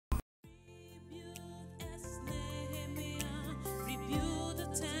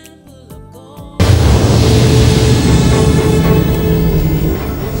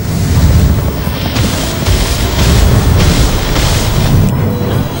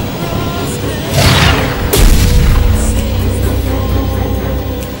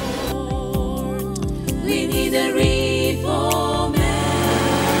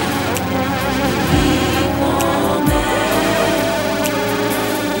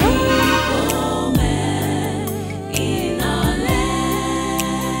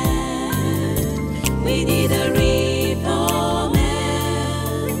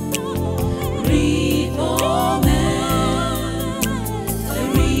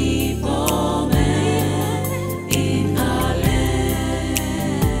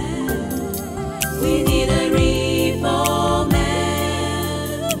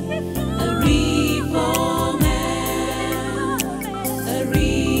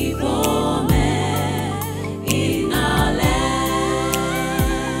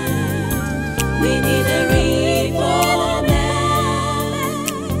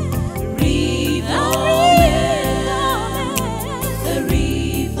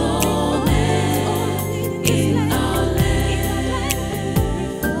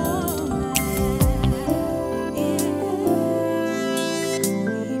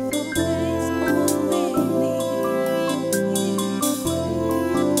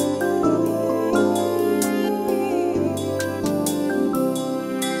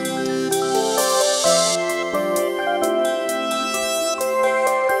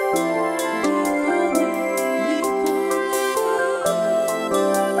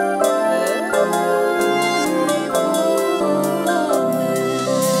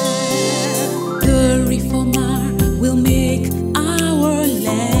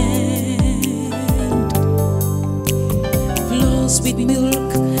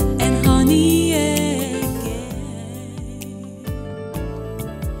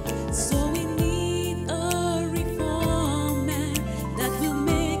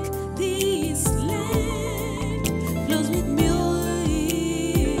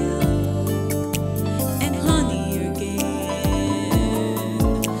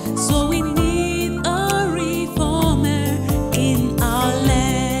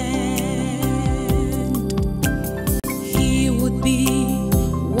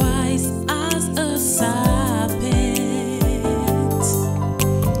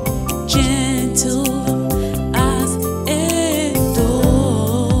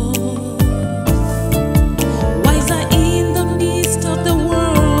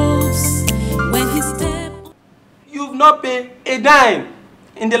a dime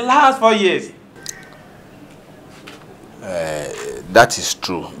in the last 4 years. That is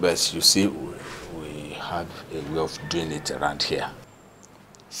true, but you see, we have a way of doing it around here.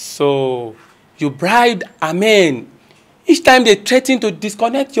 So, you bribed Amen each time they threaten to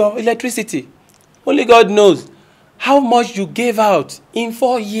disconnect your electricity. Only God knows how much you gave out in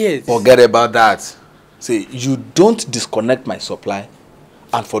 4 years. Forget about that. See, you don't disconnect my supply,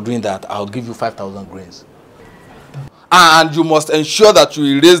 and for doing that, I'll give you 5,000 grains. And you must ensure that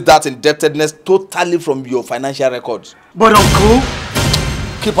you erase that indebtedness totally from your financial records. But Uncle...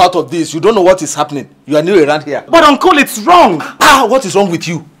 Keep out of this. You don't know what is happening. You are new around here. But Uncle, it's wrong. What is wrong with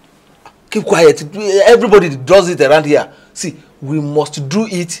you? Keep quiet. Everybody does it around here. See, we must do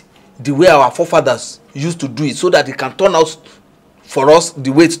it the way our forefathers used to do it, so that it can turn out for us the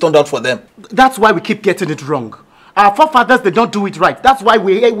way it turned out for them. That's why we keep getting it wrong. Our forefathers, they don't do it right. That's why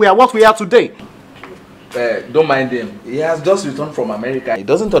we are what we are today. Don't mind him. He has just returned from America. He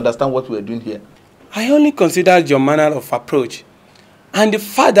doesn't understand what we're doing here. I only considered your manner of approach and the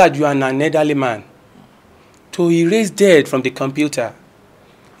fact that you are an elderly man. To erase debt from the computer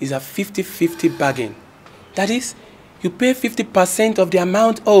is a 50-50 bargain. That is, you pay 50% of the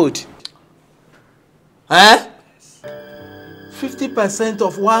amount owed. 50%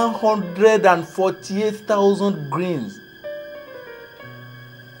 of 148,000 greens.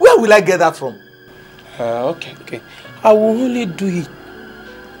 Where will I get that from? Okay. I will only do it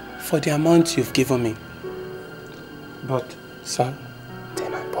for the amount you've given me. But, sir, tell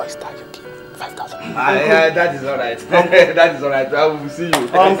my boys that you give 5,000. That is alright. That is alright. I will see you.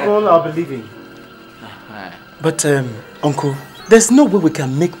 Uncle, I'll be leaving. But, Uncle, there's no way we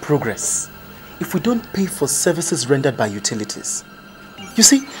can make progress if we don't pay for services rendered by utilities. You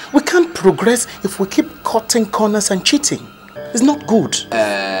see, we can't progress if we keep cutting corners and cheating. It's not good.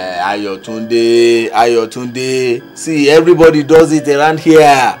 Ayotunde. See, everybody does it around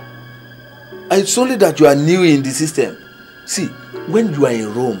here. It's only that you are new in the system. See, when you are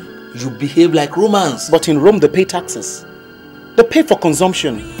in Rome, you behave like Romans. But in Rome, they pay taxes. They pay for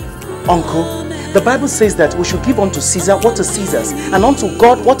consumption. Uncle, the Bible says that we should give unto Caesar what is Caesar's, and unto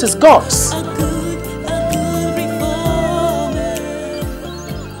God what is God's.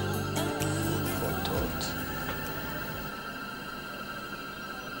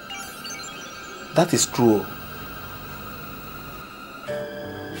 That is true.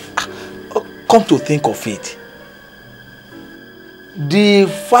 Come to think of it, the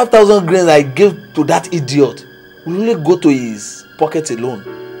 5,000 grains I gave to that idiot will only go to his pocket alone.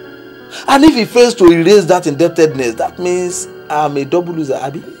 And if he fails to erase that indebtedness, that means I'm a double loser,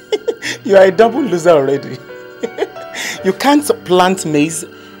 Abby. You are a double loser already. You can't plant maize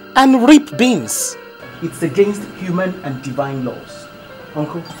and reap beans. It's against human and divine laws.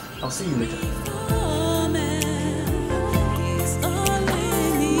 Uncle, I'll see you later.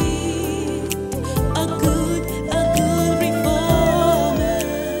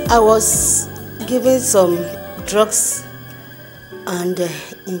 I was given some drugs and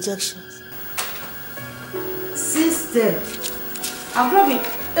injections. Since then, I've not been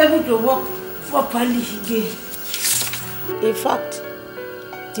able to walk properly again. In fact,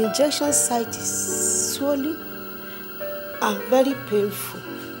 the injection site is swollen and very painful.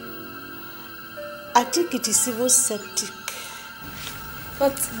 I think it is even septic.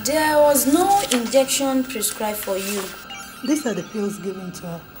 But there was no injection prescribed for you. These are the pills given to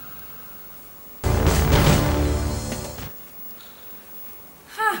her.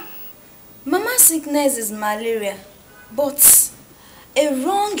 Mama's sickness is malaria, but a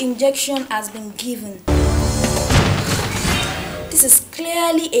wrong injection has been given. This is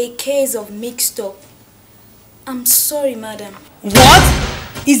clearly a case of mixed up. I'm sorry, madam. What?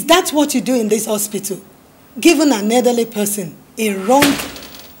 Is that what you do in this hospital? Giving an elderly person a wrong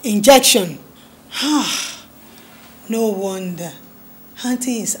injection? No wonder.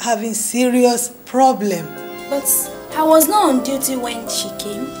 Auntie is having serious problem. But I was not on duty when she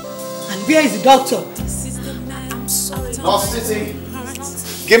came. And where is the doctor? I'm sorry. Boss Titi,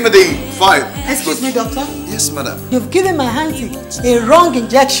 give me the file. Excuse me, doctor? Yes, madam. You've given my auntie a wrong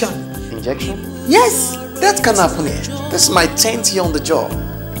injection. Injection? Yes. That can happen here. This is my 10th year on the job.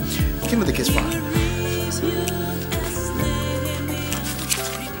 Give me the case file.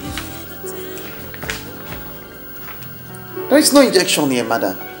 There is no injection here,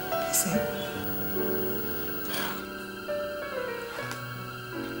 madam. See?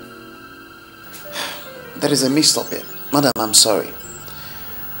 There is a mix-up here. Madam, I'm sorry.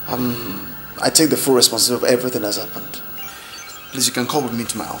 I take the full responsibility of everything that's happened. Please, you can call with me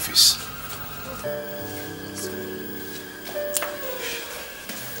to my office.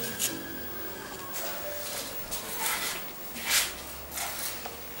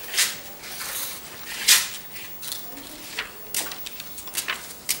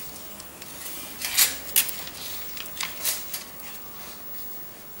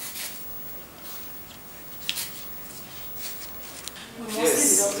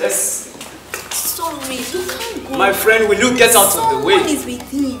 Let's... Sorry, you can't go. My friend, will you get out of the way? Someone is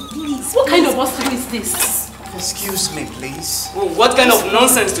with him, please. What kind of hospital is this? Excuse me, please. Oh, what kind of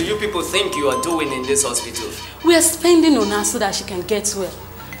nonsense do you people think you are doing in this hospital? We are spending on her so that she can get well.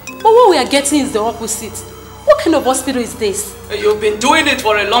 But what we are getting is the opposite. What kind of hospital is this? You've been doing it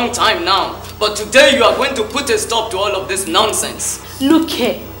for a long time now. But today you are going to put a stop to all of this nonsense. Look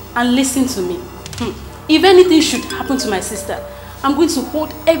here and listen to me. If anything should happen to my sister, I'm going to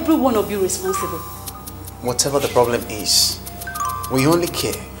hold every one of you responsible. Whatever the problem is, we only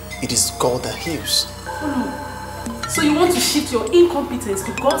care. It is God that heals. So you want to shift your incompetence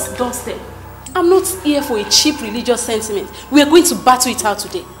to God's doorstep? I'm not here for a cheap religious sentiment. We are going to battle it out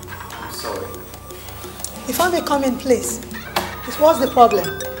today. Sorry. If I may come in, please. What's the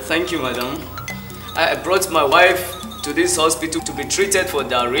problem? Thank you, madam. I brought my wife to this hospital to be treated for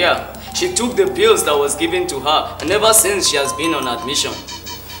diarrhea. She took the pills that was given to her, and ever since she has been on admission.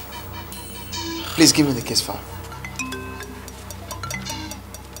 Please give me the case file.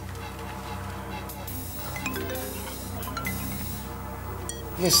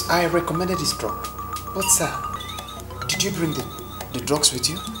 Yes, I recommended this drug. But sir, did you bring the drugs with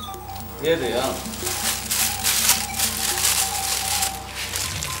you? Here they are.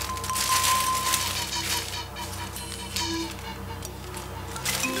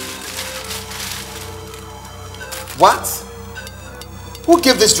 What? Who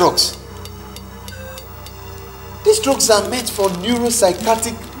gave these drugs? These drugs are meant for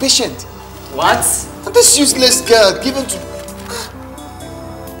neuropsychiatric patients. What? And this useless girl given to...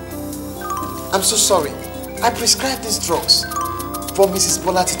 I'm so sorry. I prescribed these drugs for Mrs.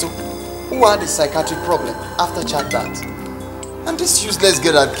 Bolatito, who had a psychiatric problem after childbirth. And this useless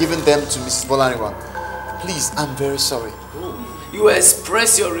girl had given them to Mrs. Bolaniwa. Please, I'm very sorry. You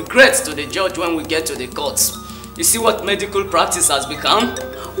express your regrets to the judge when we get to the courts. You see what medical practice has become?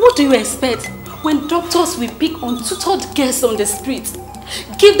 What do you expect when doctors will pick untutored girls on the street,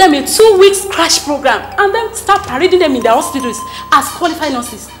 give them a 2-week crash program, and then start parading them in their hospitals as qualified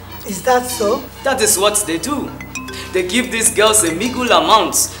nurses? Is that so? That is what they do. They give these girls a meager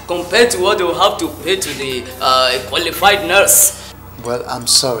amount compared to what they will have to pay to the qualified nurse. Well, I'm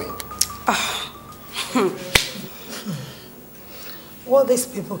sorry. What these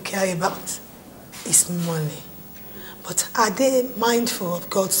people care about is money. But are they mindful of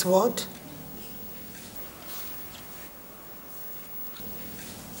God's word?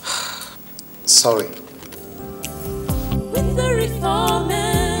 Sorry. With the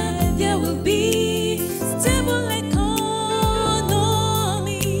reformer, there will be stable economy.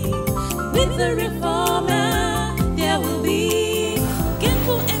 With the reformer, there will be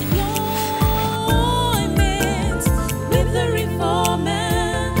gainful employment. With the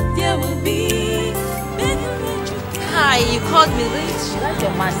reformer, there will be better education. Hi, you called me rich. That's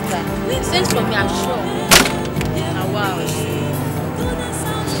your master. Thanks for me, I'm sure. Oh, wow.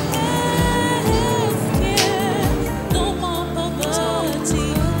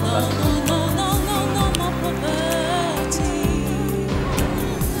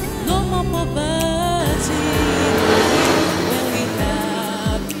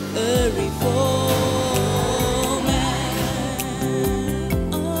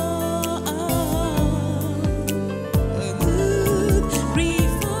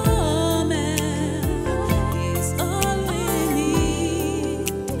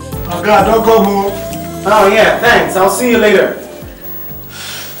 Oh God, don't go move. Oh yeah, thanks. I'll see you later.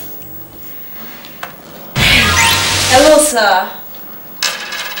 Hello, sir.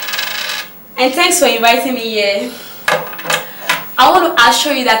 And thanks for inviting me here. I want to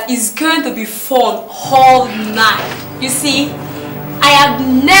assure you that it's going to be fun all night. You see, I have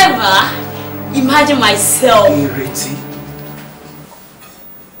never imagined myself. Ireti.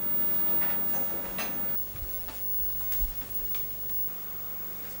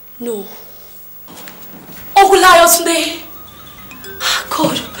 No. Uncle Layotunde.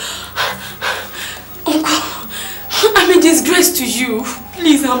 God. Uncle, I'm a disgrace to you.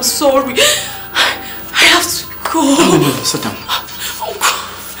 Please, I'm sorry. I have to go. No, sit down.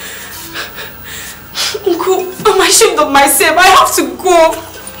 Uncle, I'm ashamed of myself. I have to go.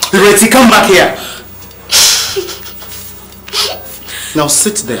 Ireti, come back here. Now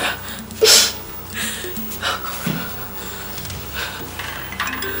sit there.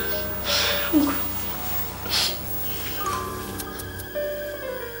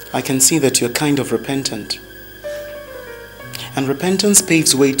 I can see that you're kind of repentant. And repentance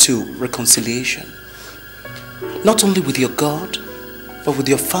paves way to reconciliation. Not only with your God, but with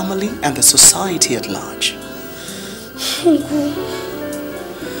your family and the society at large. Uncle,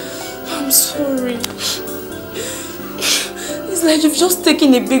 I'm sorry. It's It's like you've just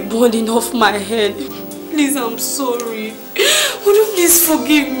taken a big burden off my head. Please, I'm sorry. Would you please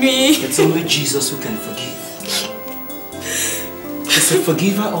forgive me? It's only Jesus who can forgive. He's a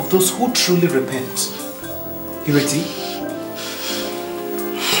forgiver of those who truly repent. Ireti?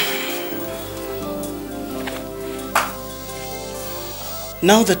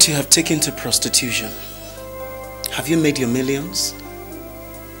 Now that you have taken to prostitution, have you made your millions?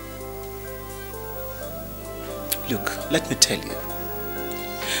 Look, let me tell you.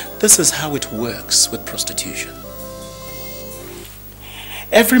 This is how it works with prostitution.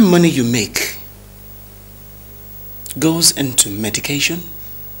 Every money you make goes into medication,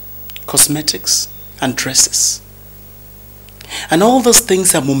 cosmetics, and dresses. And all those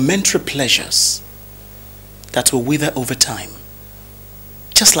things are momentary pleasures that will wither over time,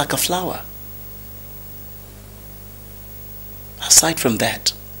 just like a flower. Aside from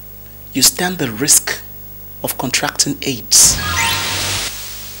that, you stand the risk of contracting AIDS.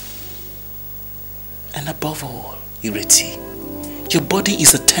 And above all, Ireti, your body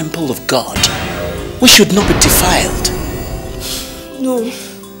is a temple of God. We should not be defiled. No,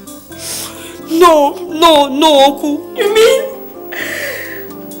 Uncle. You mean?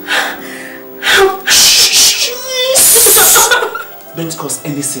 Don't cause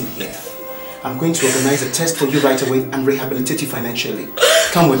any sin here. I'm going to organize a test for you right away and rehabilitate you financially.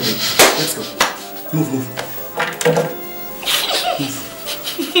 Come with me. Let's go. Move. Move.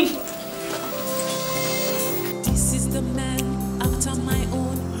 This is the man after my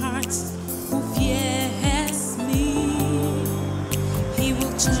own heart who fears me. He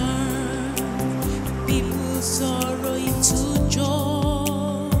will turn people's sorrow into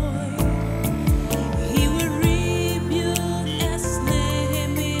joy. He will rebuild as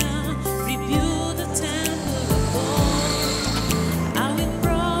Nehemiah rebuild the temple of God. I will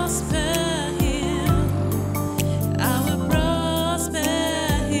prosper him. I will prosper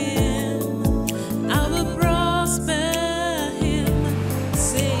him. I will prosper him,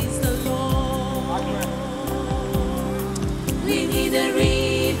 says the Lord. We need a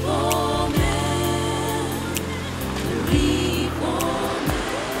reformer.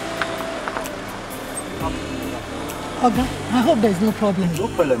 Oga, I hope there is no problem. No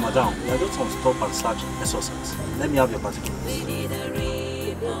problem, madam. We are just on stop and search exorcist. Let me have your particulars.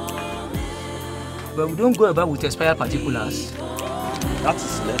 But we don't go about with expired particulars. That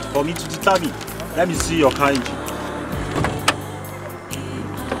is left for me to determine. Let me see your car engine.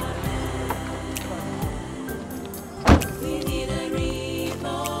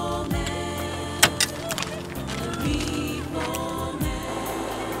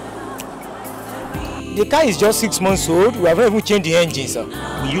 The car is just 6 months old. We haven't even changed the engine, sir.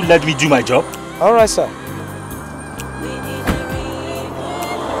 Will you let me do my job? All right, sir.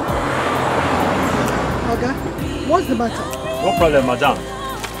 Oga, what's the matter? No problem, madam.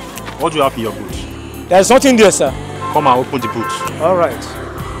 What do you have in your boot? There's nothing there, sir. Come and open the boot. All right.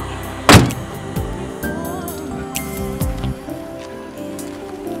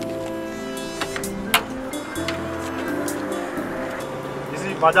 You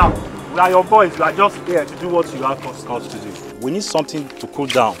see, madam, we are your boys. We are just here to do what you ask us to do. We need something to cool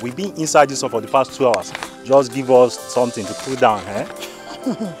down. We've been inside this one for the past 2 hours. Just give us something to cool down, eh?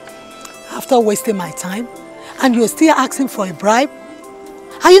 After wasting my time, and you're still asking for a bribe?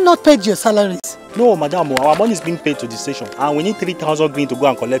 Are you not paid your salaries? No, madam, our money is being paid to the station and we need 3,000 green to go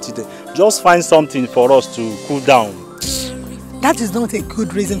and collect it. Just find something for us to cool down. That is not a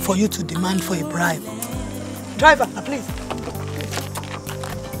good reason for you to demand for a bribe. Driver, please.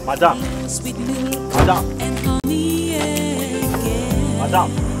 Madam. Madam.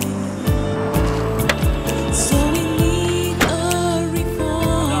 Madam. So we need a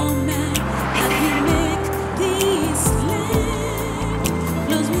reformer that will make this land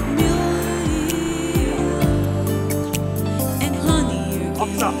flows with milk and honey.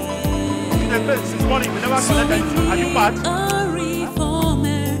 Officer, in the place this morning, we never collect anything. Are you mad? A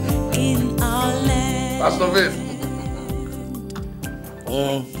reformer in our land. Pastor Faith.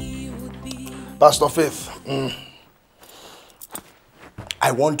 Pastor Faith,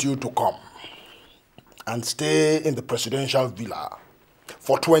 I want you to come and stay in the presidential villa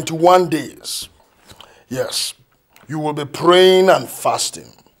for 21 days. Yes, you will be praying and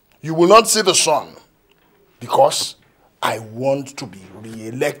fasting. You will not see the sun because I want to be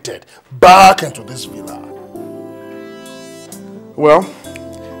re-elected back into this villa. Well,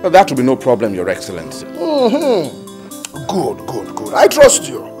 that will be no problem, Your Excellency. Good. I trust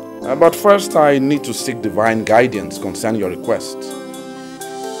you. But first, I need to seek divine guidance concerning your request.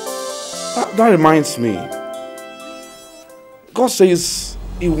 That reminds me. God says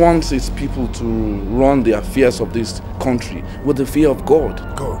He wants his people to run the affairs of this country with the fear of God.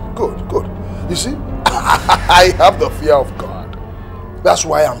 Good. You see, I have the fear of God. That's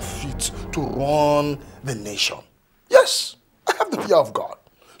why I'm fit to run the nation. Yes, I have the fear of God.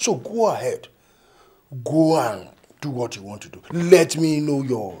 So go ahead. Go and do what you want to do. Let me know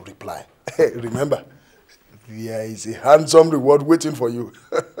your reply. Remember, there is a handsome reward waiting for you.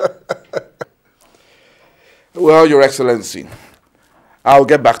 Well, Your Excellency, I'll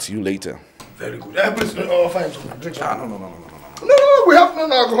get back to you later. Very good. Please, find some drink. No, No, we have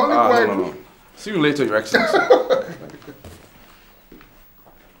no alcoholic wine. No. See you later, Your Excellency.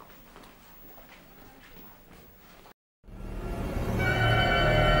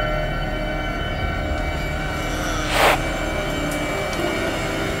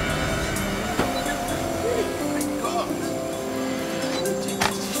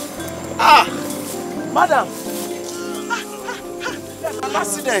 Madam! An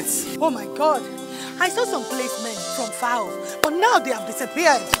accident! Oh my God! I saw some policemen from far off, but now they have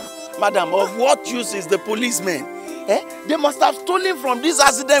disappeared. Madam, of what use is the policemen? They must have stolen from these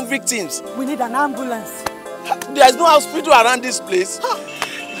accident victims. We need an ambulance. There is no hospital around this place.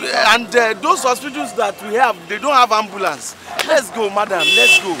 And those hospitals that we have, they don't have ambulance. Let's go, madam,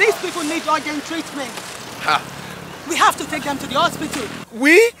 let's go. These people need urgent treatment. We have to take them to the hospital.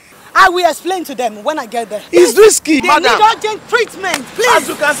 We? I will explain to them when I get there. It's risky, madam. They need urgent treatment, please. As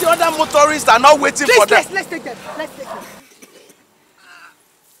you can see, other motorists are not waiting for them. Let's take them. Let's take them.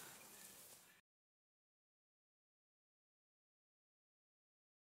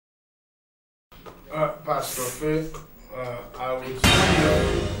 Pastor Faith, I will see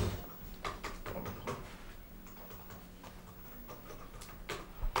you.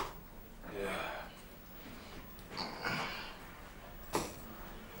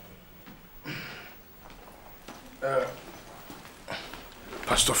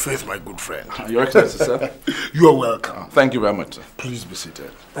 Pastor Faith, my good friend. Your Excellency, sir. You are welcome. Thank you very much, sir. Please be seated.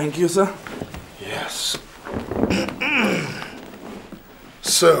 Thank you, sir. Yes.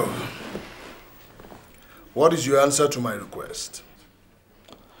 So, what is your answer to my request?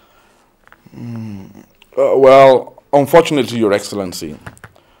 Well, unfortunately, Your Excellency,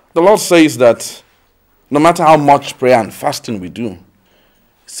 the Lord says that no matter how much prayer and fasting we do, He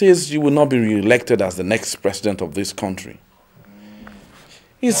says you will not be re-elected as the next president of this country.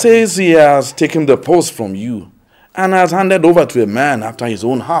 He says He has taken the post from you and has handed over to a man after His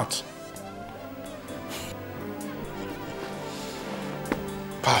own heart.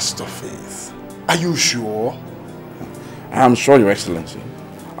 Pastor Faith, are you sure? I am sure, Your Excellency.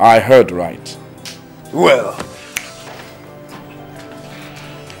 I heard right. Well,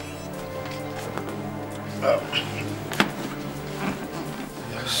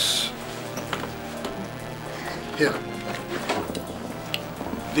 yes. Here.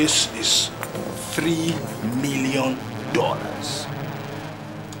 This is $3 million.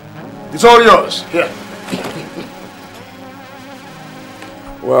 It's all yours. Here.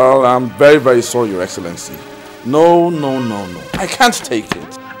 Well, I'm very, very sorry, Your Excellency. No. I can't take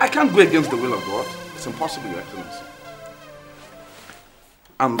it. I can't go against the will of God. It's impossible, Your Excellency.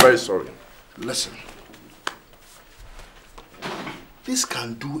 I'm very sorry. Listen. This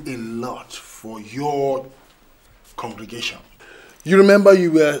can do a lot for your congregation. You remember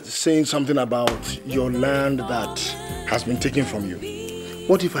you were saying something about your land that has been taken from you.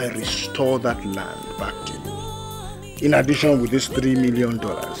 What if I restore that land back to you? In addition with this $3 million,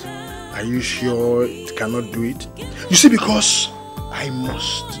 are you sure it cannot do it? You see, because I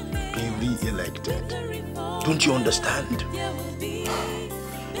must be re-elected. Don't you understand?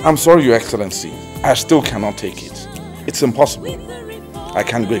 I'm sorry, Your Excellency. I still cannot take it. It's impossible. I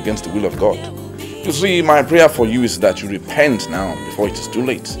can't go against the will of God. You see, my prayer for you is that you repent now before it is too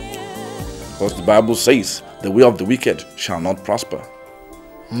late. Because the Bible says, the way of the wicked shall not prosper.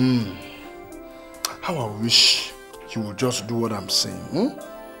 How I wish you would just do what I'm saying.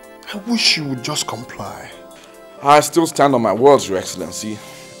 I wish you would just comply. I still stand on my words, Your Excellency.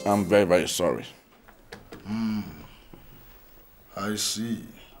 I'm very, very sorry. I see.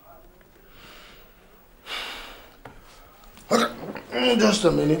 Okay, just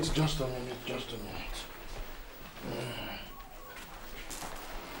a minute.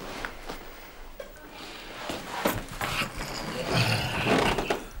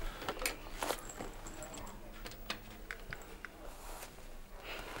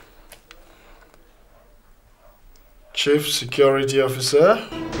 Chief Security Officer.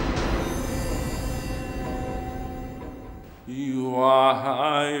 You are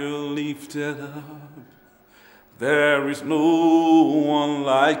high lifted up. There is no one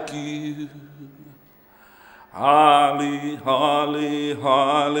like you. Holly, holly,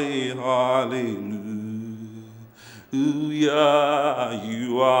 holly, hallelujah.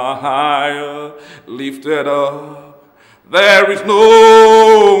 You are higher, lifted up. There is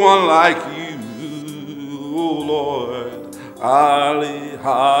no one like you, oh Lord. Holly,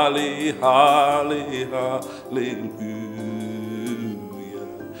 holly, holly, hallelujah.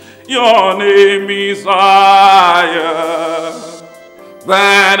 Your name is higher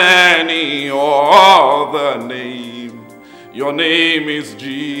than any other name. Your name is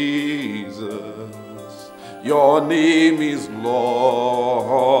Jesus. Your name is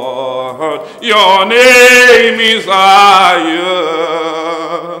Lord. Your name is higher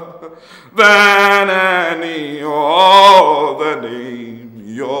than any other name.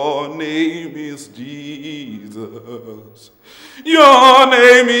 Your name is Jesus. Your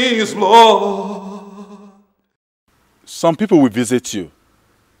name is Lord. Some people will visit you.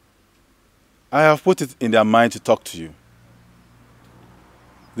 I have put it in their mind to talk to you.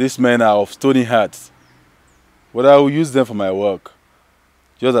 These men are of stony hearts, but I will use them for my work,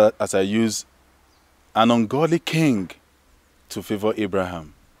 just as I use an ungodly king to favor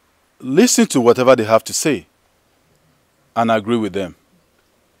Abraham. Listen to whatever they have to say and agree with them.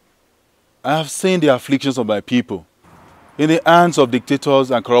 I have seen the afflictions of my people in the hands of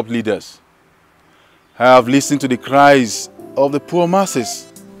dictators and corrupt leaders. I have listened to the cries of the poor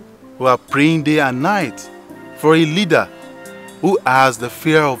masses who are praying day and night for a leader who has the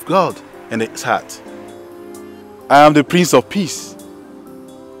fear of God in his heart. I am the Prince of Peace.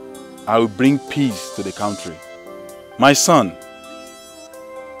 I will bring peace to the country. My son,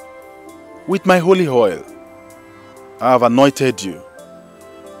 with my holy oil, I have anointed you.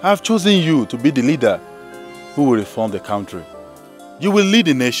 I have chosen you to be the leader who will reform the country. You will lead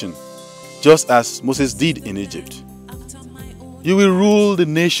the nation, just as Moses did in Egypt. You will rule the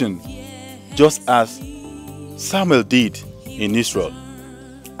nation, just as Samuel did in Israel.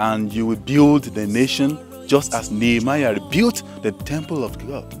 And you will build the nation, just as Nehemiah rebuilt the temple of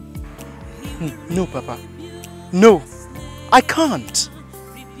God. No, Papa. No, I can't.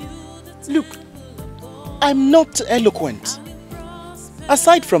 Look, I'm not eloquent.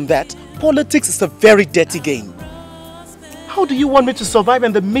 Aside from that, politics is a very dirty game. How do you want me to survive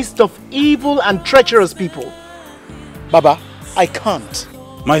in the midst of evil and treacherous people? Baba, I can't.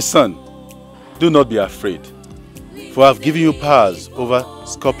 My son, do not be afraid, for I have given you powers over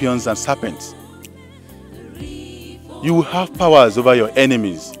scorpions and serpents. You will have powers over your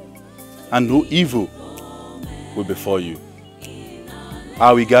enemies, and no evil will befall you.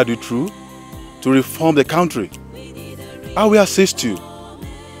 I will guide you through to reform the country. I will assist you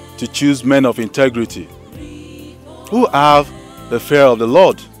to choose men of integrity who have the fear of the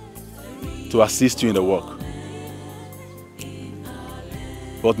Lord to assist you in the work.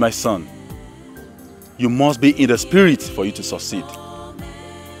 But my son, you must be in the spirit for you to succeed.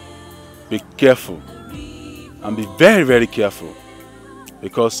 Be careful and be very, very careful,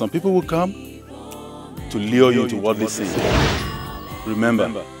 because some people will come to lure you into worldly things.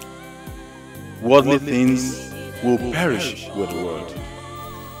 Remember, worldly things will perish with the world.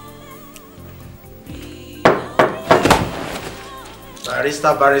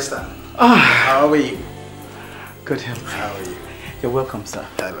 Barrister. How are you? Good health. How are you? You're welcome, sir.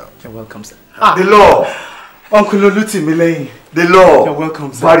 Hello. You're welcome, sir. The law. Uncle Oluti Milei. The law. You're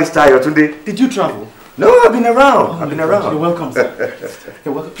welcome, sir. Barrister Yotunde. Did you travel? No, I've been around. I've been around. You're welcome, sir.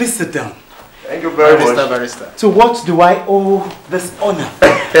 You're welcome. Please sit down. Thank you very much. Barrister. To what do I owe this honor?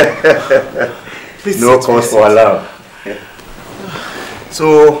 Please No sit, cause please for sit. alarm.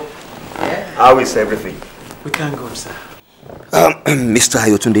 So, how is everything? We thank God, sir. Mr.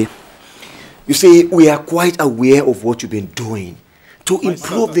 Ayotunde, you see, we are quite aware of what you've been doing to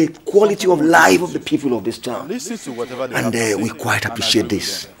improve the quality of life of the people of this town. Listen to whatever they And have to we say quite and appreciate agree with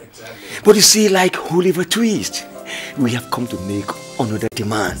this. them. But you see, like Oliver Twist, we have come to make another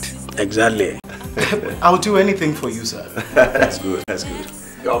demand. Exactly. I'll do anything for you, sir. That's good, that's good.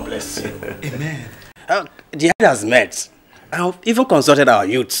 God bless you. Amen. The head has met. I've even consulted our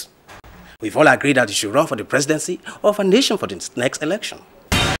youths. We've all agreed that you should run for the presidency of a nation for the next election.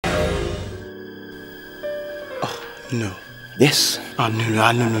 No. Yes.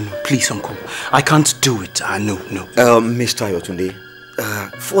 No. Please, uncle. I can't do it. No. Mr. Ayotunde,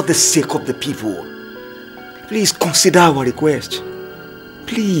 for the sake of the people, please consider our request.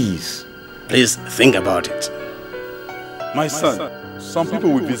 Please. Please think about it. My son, some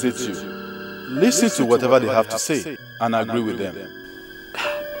people will visit you. Listen to whatever they have to say and agree with them.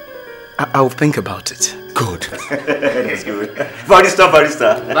 I'll think about it. Good. That's good. Barrister.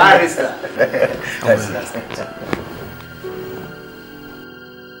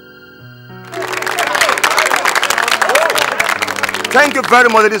 Thank you very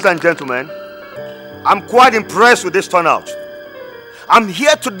much, ladies and gentlemen. I'm quite impressed with this turnout. I'm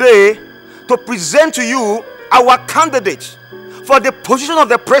here today to present to you our candidate for the position of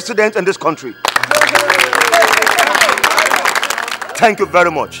the president in this country. Thank you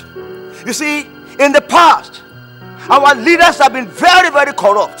very much. You see, in the past, our leaders have been very, very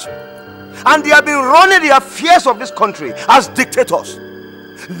corrupt. And they have been running the affairs of this country as dictators.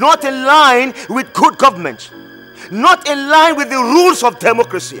 Not in line with good government. Not in line with the rules of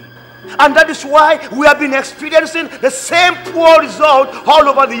democracy. And that is why we have been experiencing the same poor result all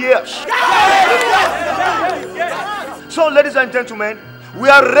over the years. So, ladies and gentlemen, we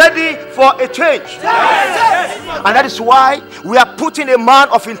are ready for a change. And that is why we are putting a man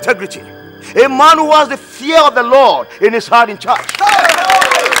of integrity. A man who has the fear of the Lord in his heart in charge.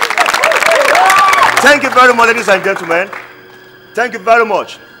 Thank you very much, ladies and gentlemen. Thank you very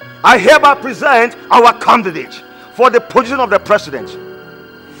much. I hereby present our candidate for the position of the president.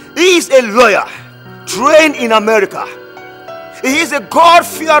 He is a lawyer trained in America. He is a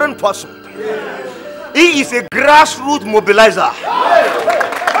God-fearing person. He is a grassroots mobilizer.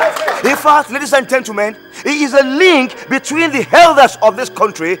 In fact, ladies and gentlemen, he is a link between the elders of this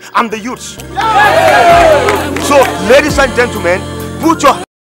country and the youths. So, ladies and gentlemen, put your hands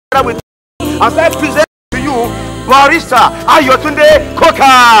together with me as I present to you Barrister Ayotunde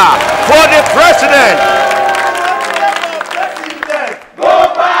Koka for the president.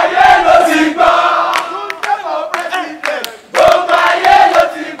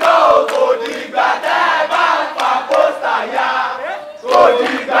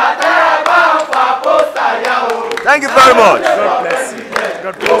 Thank you very much. God bless you.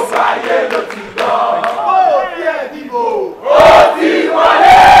 God bless you.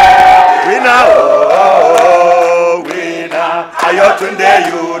 Winner, oh, winner. Ayotunde,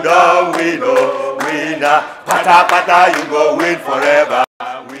 you don't win, oh, winner. Pata pata, you go win forever.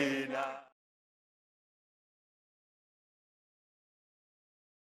 Winner.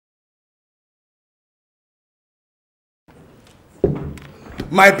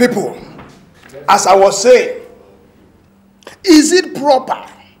 My people, as I was saying, is it proper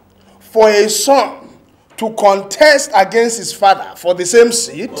for a son to contest against his father for the same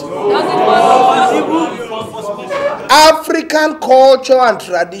seat? African culture and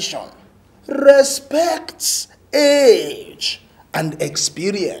tradition respects age and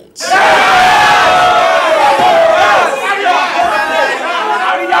experience.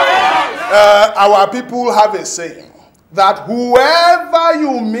 Our people have a saying that whoever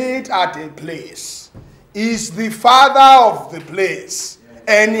you meet at a place is the father of the place.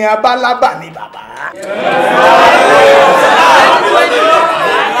 The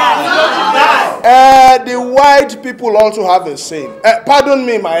white people also have a saying. Pardon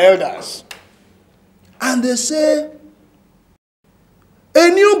me, my elders. And they say, a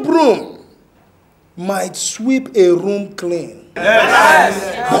new broom might sweep a room clean.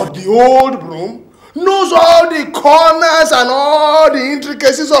 Yes. But the old broom knows all the corners and all the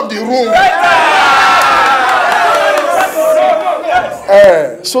intricacies of the room.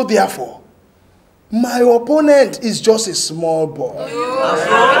 So therefore, my opponent is just a small boy.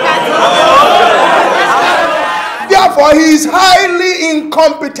 Therefore, he is highly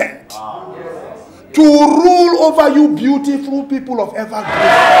incompetent to rule over you beautiful people of Evergreen.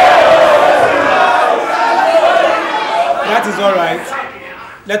 That is all right.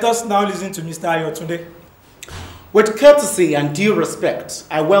 Let us now listen to Mr. Ayotunde. With courtesy and due respect,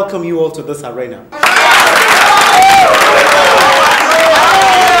 I welcome you all to this arena.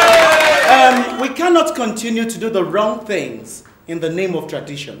 We cannot continue to do the wrong things in the name of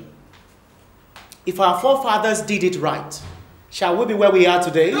tradition. If our forefathers did it right, shall we be where we are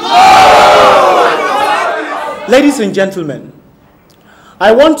today? No! Ladies and gentlemen,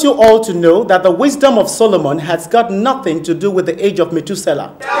 I want you all to know that the wisdom of Solomon has got nothing to do with the age of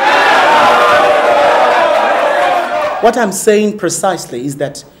Methuselah. What I'm saying precisely is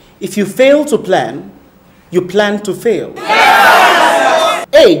that if you fail to plan, you plan to fail. Yes!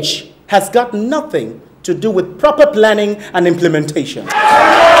 Age has got nothing to do with proper planning and implementation.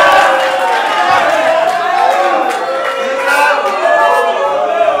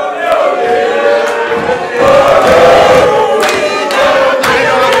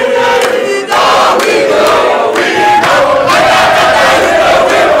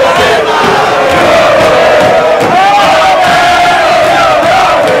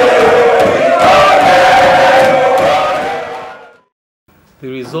 The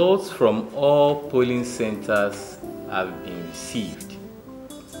results from all polling centers have been received.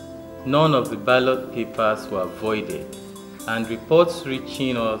 None of the ballot papers were voided, and reports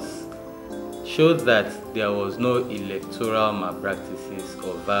reaching us showed that there was no electoral malpractices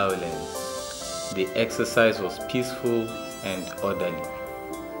or violence. The exercise was peaceful and orderly.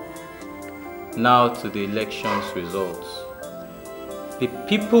 Now to the election's results. The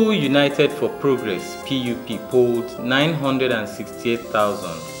People United for Progress (PUP) polled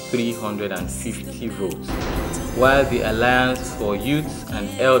 968,350 votes, while the Alliance for Youth and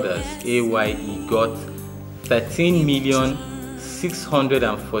Elders (AYE) got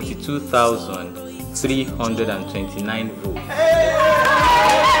 13,642,329 votes.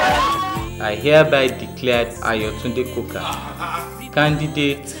 I hereby declared Ayotunde Koka,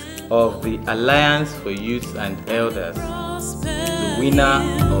 candidate of the Alliance for Youth and Elders, the winner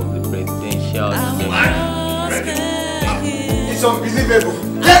of the presidential election. It's unbelievable.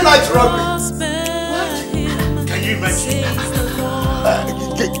 Daylight robbery. What? Can you imagine?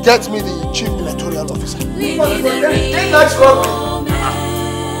 Get me the chief electoral officer. Daylight robbery.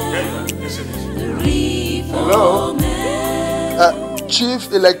 Hello?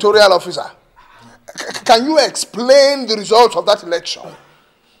 Chief electoral officer. Can you explain the results of that election?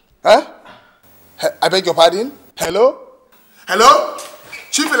 Huh? I beg your pardon? Hello? Hello?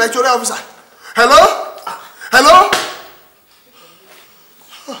 Chief electoral officer. Hello? Hello?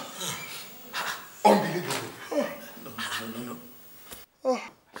 Unbelievable.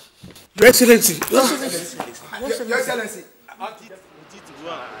 Your Excellency. Your Excellency. Your Excellency.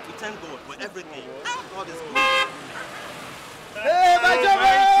 We thank God for everything. God is good. Hey,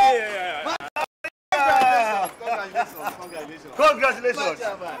 Congratulations.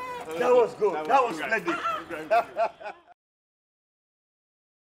 That was good. That was splendid.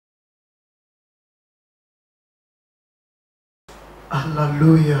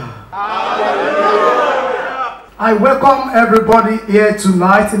 Hallelujah. I welcome everybody here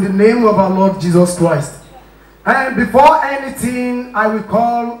tonight in the name of our Lord Jesus Christ. And before anything, I will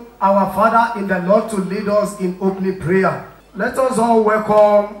call our Father in the Lord to lead us in opening prayer. Let us all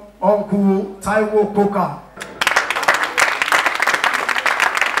welcome Uncle Taiwo Koka.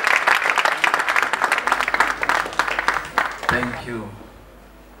 Thank you.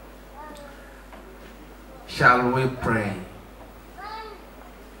 Shall we pray?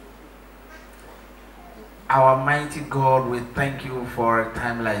 Our mighty God, we thank you for a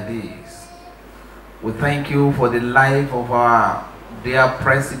time like this. We thank you for the life of our dear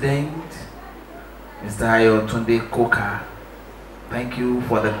President, Mr. Ayotunde Koka. Thank you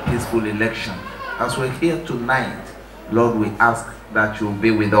for the peaceful election. As we're here tonight, Lord, we ask that you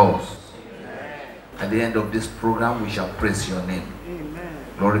be with us. At the end of this program, we shall praise your name. Amen.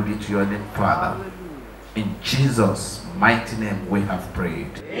 Glory be to your name, Father. In Jesus' mighty name we have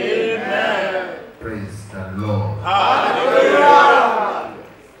prayed. Amen. Praise the Lord. Hallelujah.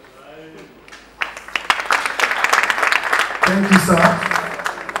 Thank you, sir.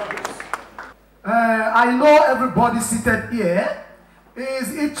 I know everybody seated here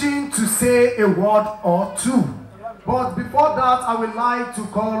is itching to say a word or two. But before that, I would like to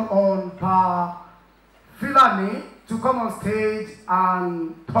call on Pa Filani to come on stage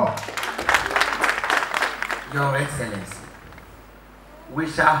and talk. Your Excellency, we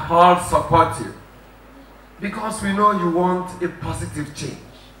shall all support you because we know you want a positive change.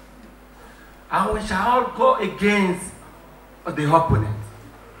 And we shall all go against the opponent.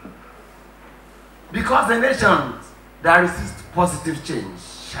 Because the nations that resist positive change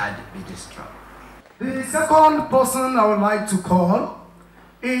shall be destroyed. The second person I would like to call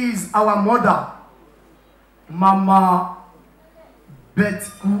is our mother, Mama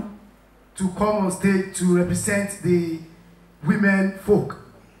Betku, to come on stage to represent the women folk.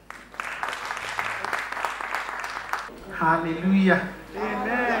 Hallelujah.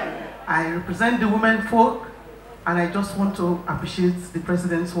 Amen. I represent the women folk, and I just want to appreciate the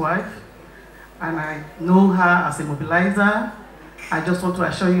president's wife, and I know her as a mobilizer. I just want to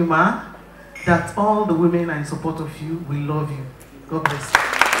assure you, ma, that all the women are in support of you. We love you. God bless you.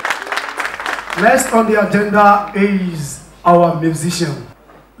 Next on the agenda is our musician,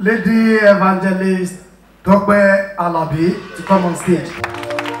 Lady Evangelist Tope Alabi, to come on stage.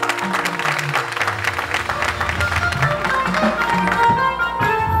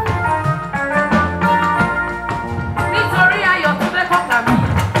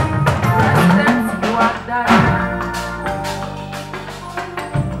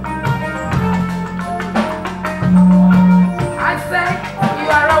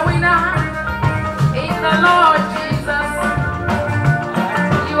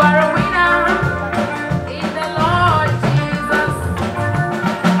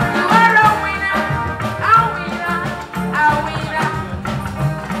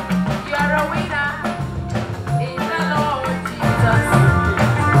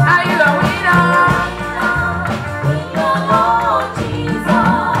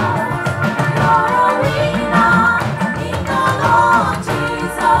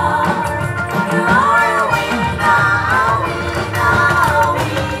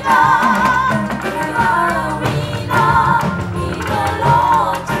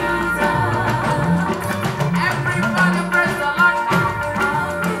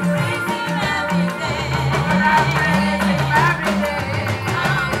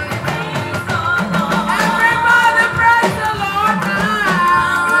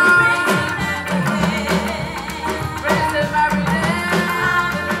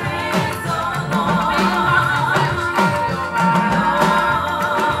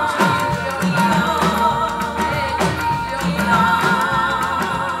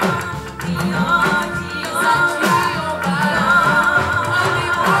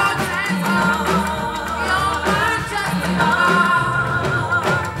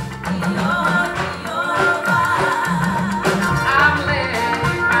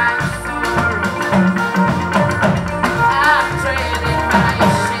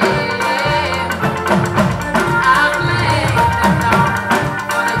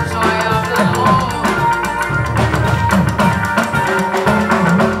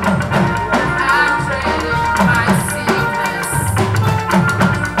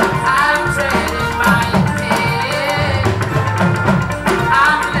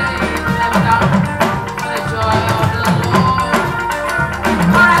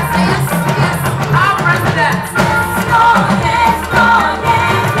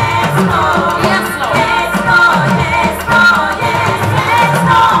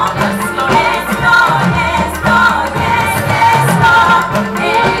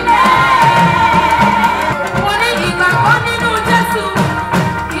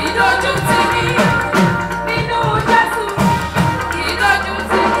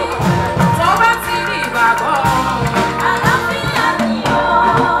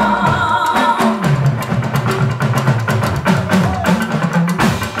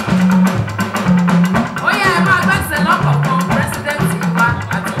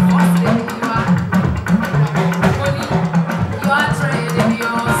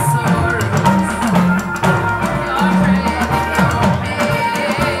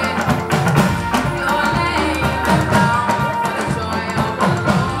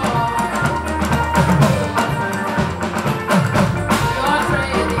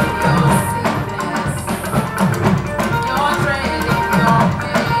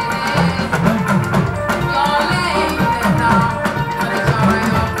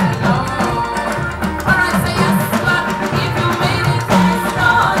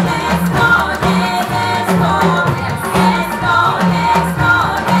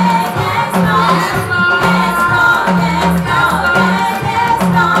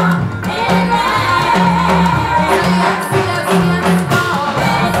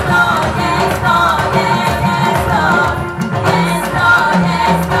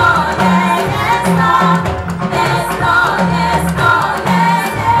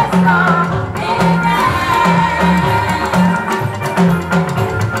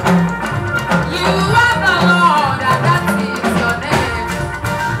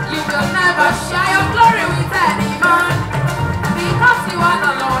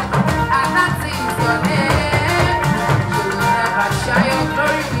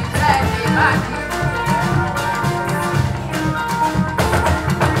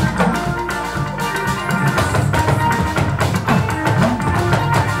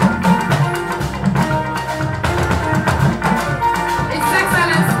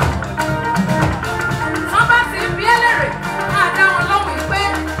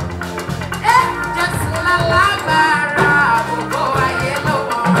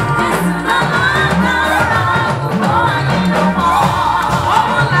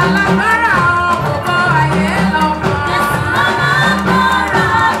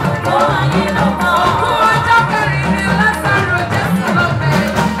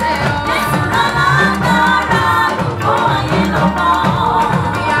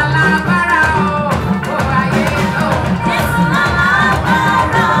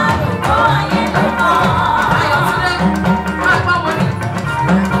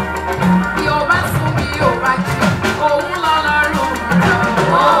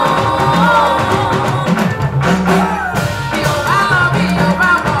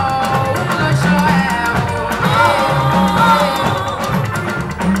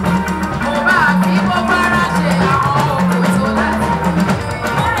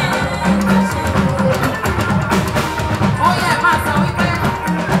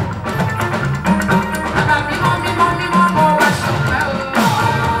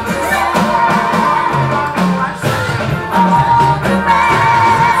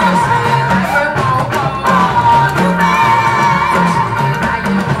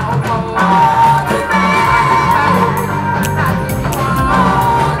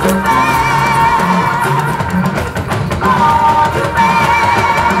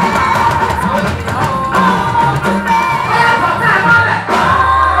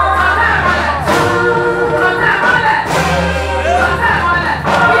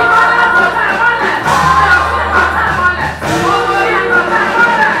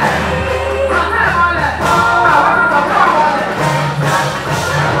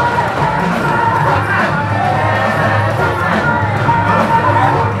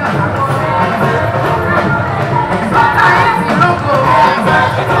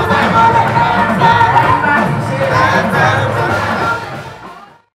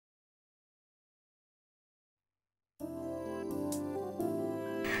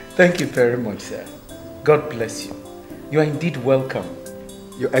 Thank you very much, sir. God bless you. You are indeed welcome.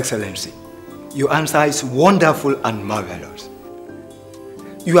 Your Excellency, your answer is wonderful and marvelous.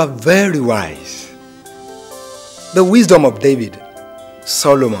 You are very wise. The wisdom of David,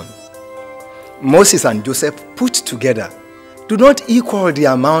 Solomon, Moses and Joseph put together do not equal the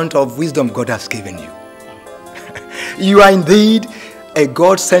amount of wisdom God has given you. You are indeed a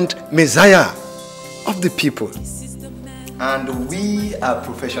God-sent Messiah of the people. And we are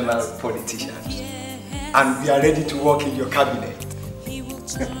professional politicians. And we are ready to work in your cabinet.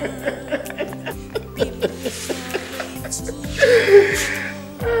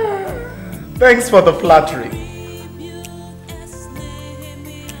 Thanks for the flattery.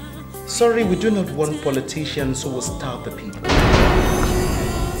 Sorry, we do not want politicians who will starve the people.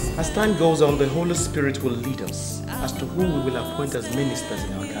 As time goes on, the Holy Spirit will lead us as to who we will appoint as ministers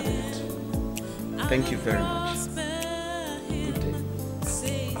in our cabinet. Thank you very much. Good day.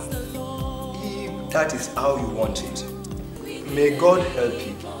 If that is how you want it, may God help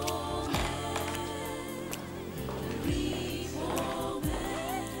you.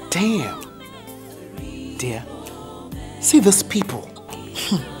 Damn. Dear, see these people.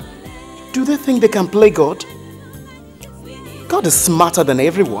 Do they think they can play God? God is smarter than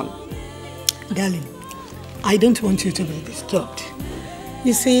everyone. Darling, I don't want you to be disturbed.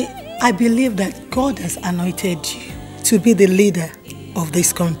 You see, I believe that God has anointed you to be the leader of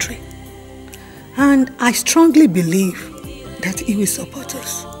this country. And I strongly believe that He will support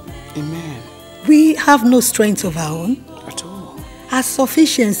us. Amen. We have no strength of our own. At all. Our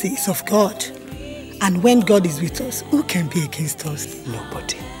sufficiency is of God. And when God is with us, who can be against us?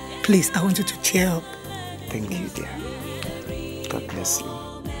 Nobody. Please, I want you to cheer up. Thank you, dear. God bless you.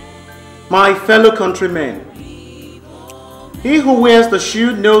 My fellow countrymen, he who wears the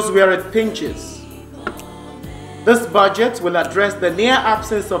shoe knows where it pinches. This budget will address the near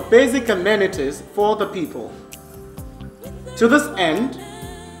absence of basic amenities for the people. To this end,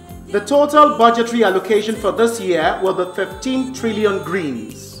 the total budgetary allocation for this year will be 15 trillion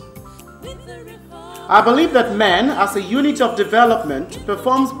greens. I believe that man, as a unit of development,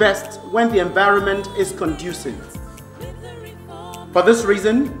 performs best when the environment is conducive. For this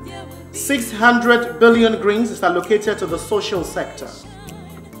reason, 600 billion greens is allocated to the social sector.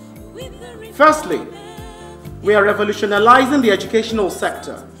 Firstly, we are revolutionizing the educational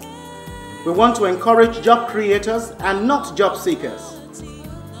sector. We want to encourage job creators and not job seekers.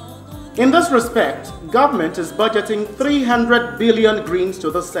 In this respect, government is budgeting 300 billion greens to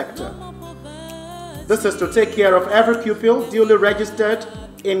this sector. This is to take care of every pupil duly registered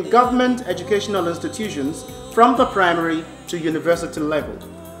in government educational institutions from the primary to university level.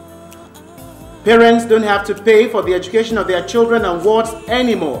 Parents don't have to pay for the education of their children and wards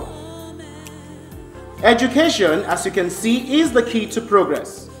anymore. Education, as you can see, is the key to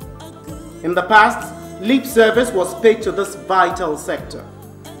progress. In the past, lip service was paid to this vital sector.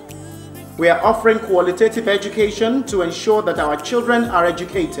 We are offering qualitative education to ensure that our children are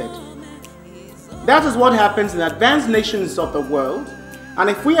educated. That is what happens in advanced nations of the world, and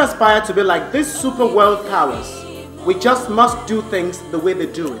if we aspire to be like these super world powers, we just must do things the way they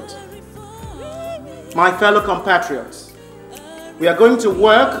do it. My fellow compatriots, we are going to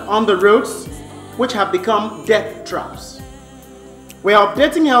work on the roads which have become death traps. We are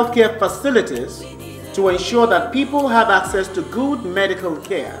updating healthcare facilities to ensure that people have access to good medical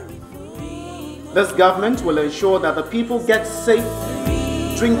care. This government will ensure that the people get safe,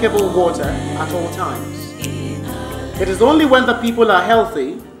 drinkable water at all times. It is only when the people are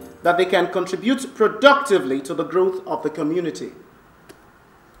healthy that they can contribute productively to the growth of the community.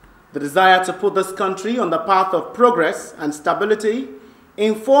 The desire to put this country on the path of progress and stability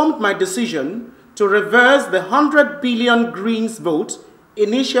informed my decision to reverse the 100 billion greens vote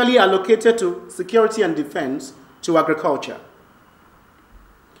initially allocated to security and defense to agriculture.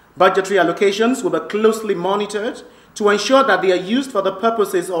 Budgetary allocations will be closely monitored to ensure that they are used for the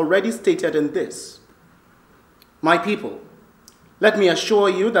purposes already stated in this. My people, let me assure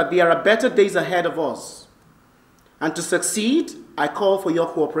you that there are better days ahead of us. And to succeed, I call for your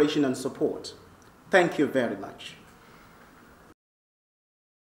cooperation and support. Thank you very much.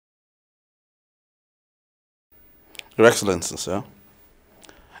 Your Excellency, sir,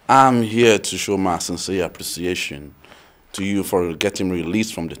 I'm here to show my sincere appreciation to you for getting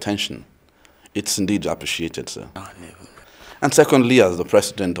released from detention. It's indeed appreciated, sir. Oh, no. And secondly, as the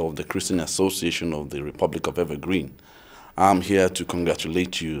president of the Christian Association of the Republic of Evergreen, I'm here to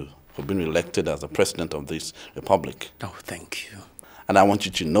congratulate you for being elected as the president of this republic. Oh, thank you. And I want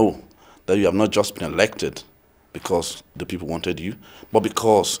you to know that you have not just been elected because the people wanted you, but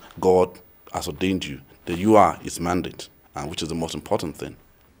because God has ordained you, that you are his mandate, which is the most important thing.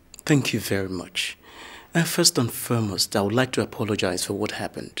 Thank you very much. First and foremost, I would like to apologize for what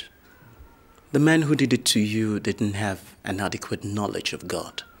happened. The man who did it to you didn't have an adequate knowledge of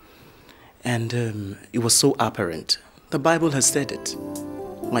God. And it was so apparent. The Bible has said it.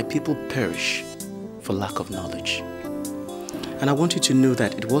 My people perish for lack of knowledge. And I want you to know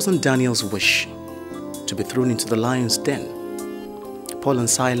that it wasn't Daniel's wish to be thrown into the lion's den. Paul and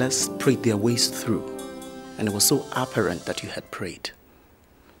Silas prayed their ways through, and it was so apparent that you had prayed.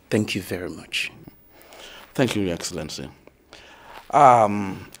 Thank you very much. Thank you, Your Excellency.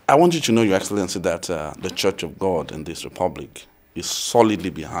 I want you to know, Your Excellency, that the Church of God in this republic is solidly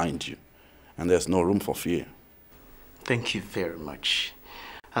behind you, and there's no room for fear. Thank you very much.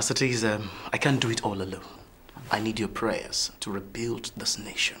 As it is, I can't do it all alone. I need your prayers to rebuild this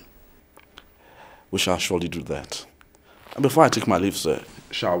nation. We shall surely do that. And before I take my leave, sir,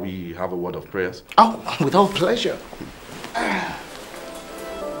 shall we have a word of prayers? Oh, with all pleasure.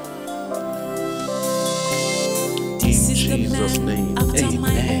 This is In Jesus' name,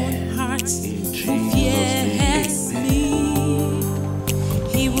 amen. In Jesus' name,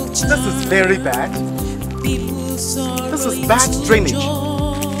 This is very bad. This is bad drainage.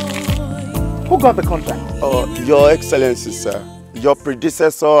 Who got the contract? Your Excellency, sir. Your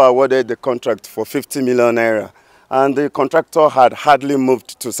predecessor awarded the contract for 50 million naira. And the contractor had hardly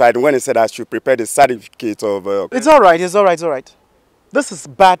moved to site when he said I should prepare the certificate of... It's all right, it's all right, it's all right. This is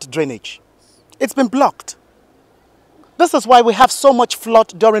bad drainage. It's been blocked. This is why we have so much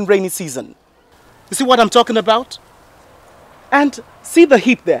flood during rainy season. You see what I'm talking about? And see the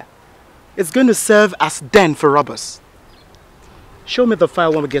heap there? It's going to serve as den for robbers. Show me the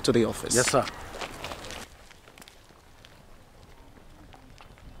file when we get to the office. Yes, sir.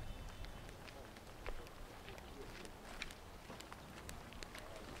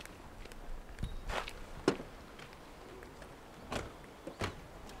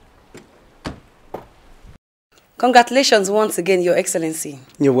 Congratulations once again, Your Excellency.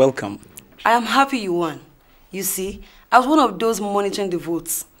 You're welcome. I am happy you won. You see, I was one of those monitoring the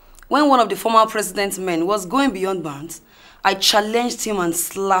votes. When one of the former president's men was going beyond bounds, I challenged him and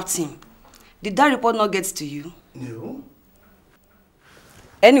slapped him. Did that report not get to you? No.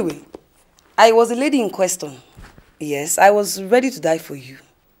 Anyway, I was the lady in question. Yes, I was ready to die for you.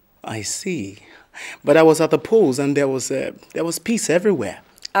 I see. But I was at the polls and there was peace everywhere.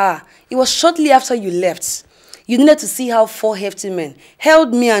 Ah, it was shortly after you left. You needed to see how 4 hefty men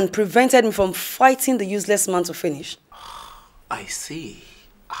held me and prevented me from fighting the useless man to finish. I see.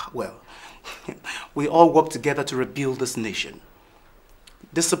 Well, we all work together to rebuild this nation.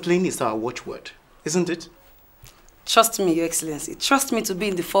 Discipline is our watchword, isn't it? Trust me, Your Excellency. Trust me to be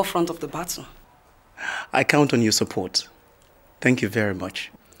in the forefront of the battle. I count on your support. Thank you very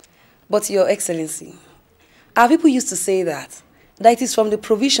much. But Your Excellency, our people used to say that it is from the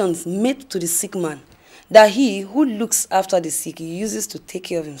provisions made to the sick man that he who looks after the sick uses to take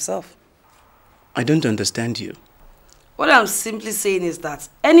care of himself. I don't understand you. What I'm simply saying is that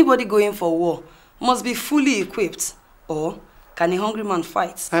anybody going for war must be fully equipped, or can a hungry man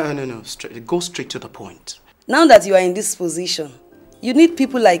fight? No. Go straight to the point. Now that you are in this position, you need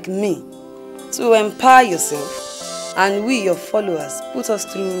people like me to empower yourself, and we, your followers, put us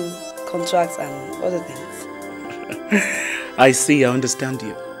through contracts and other things. I see, I understand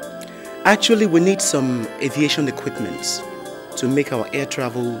you. Actually, we need some aviation equipment to make our air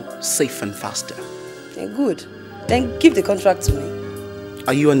travel safe and faster. Good. Then give the contract to me.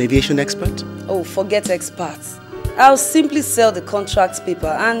 Are you an aviation expert? Oh, forget experts. I'll simply sell the contract paper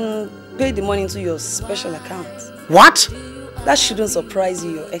and pay the money into your special account. What? That shouldn't surprise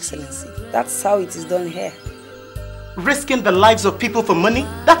you, Your Excellency. That's how it is done here. Risking the lives of people for money?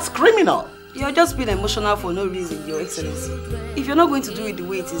 That's criminal. You're just being emotional for no reason, Your Excellency. If you're not going to do it the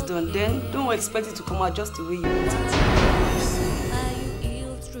way it is done, then don't expect it to come out just the way you want it.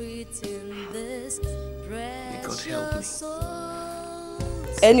 May God help me.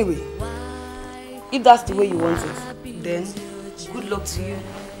 Anyway, if that's the way you want it, then good luck to you.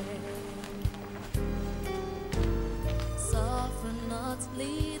 Soften not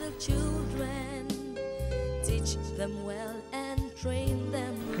little children, teach them well and train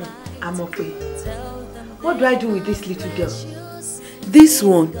them right. I'm okay. What do I do with this little girl? This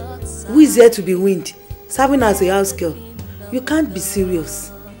one, who is there to be weaned, serving as a house girl. You can't be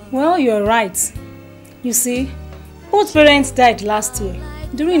serious. Well, you're right. You see, both parents died last year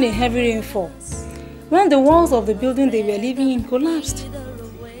during a heavy rainfall when the walls of the building they were living in collapsed.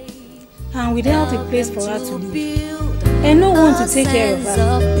 And without a place for her to live and no one to take care of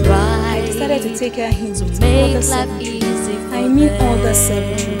her, I decided to take her in with other 7 children. I mean other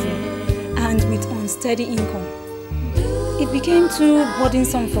 7 children, and with unsteady income. It became too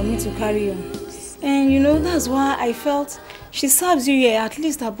burdensome for me to carry on. And you know, that's why I felt she serves you here, at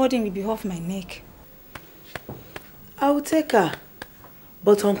least her burden will be off my neck. I will take her,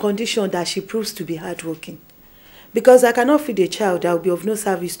 but on condition that she proves to be hardworking. Because I cannot feed a child that will be of no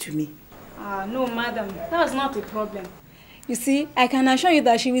service to me. No, madam, that's not a problem. You see, I can assure you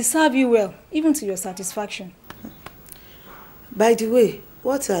that she will serve you well, even to your satisfaction. By the way,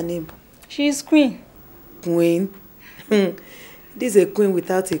 what's her name? She is Queen. Queen? This is a queen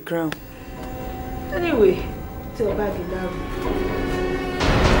without a crown. Anyway, tell back in that room.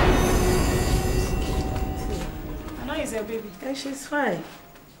 I know it's your baby. Yeah, she's fine.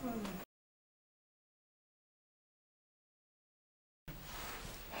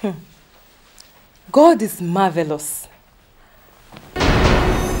 God is marvelous.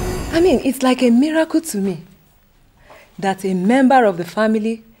 I mean, it's like a miracle to me that a member of the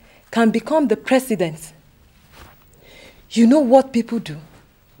family can become the president. You know what people do?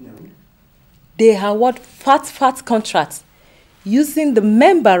 No. They award fat contracts using the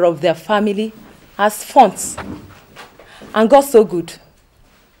member of their family as funds. And God's so good.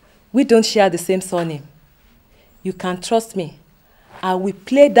 We don't share the same surname. You can trust me. I will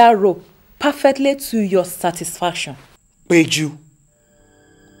play that role perfectly to your satisfaction. Peju,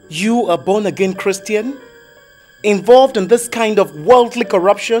 you a born-again Christian? Involved in this kind of worldly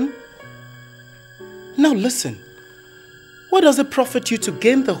corruption? Now listen, what does it profit you to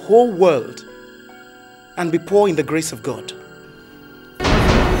gain the whole world and be poor in the grace of God?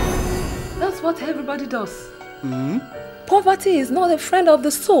 That's what everybody does. Poverty is not a friend of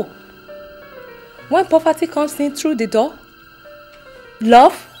the soul. When poverty comes in through the door,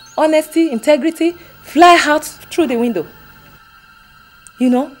 love, honesty, integrity fly out through the window. You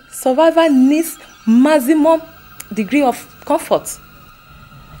know, survival needs maximum degree of comfort.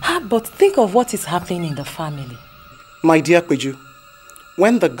 But think of what is happening in the family. My dear Peju,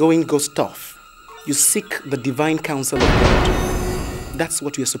 when the going goes tough, you seek the divine counsel of God. That's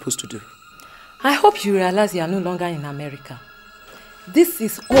what you're supposed to do. I hope you realize you are no longer in America. This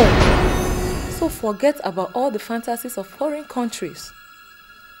is home. So forget about all the fantasies of foreign countries.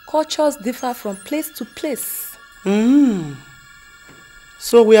 Cultures differ from place to place.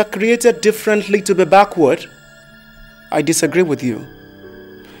 So we are created differently to be backward? I disagree with you.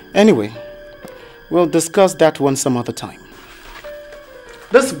 Anyway, we'll discuss that one some other time.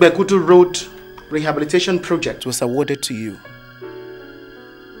 This Bekutu Road rehabilitation project was awarded to you.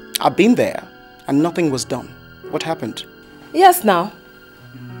 I've been there and nothing was done. What happened? Yes, now.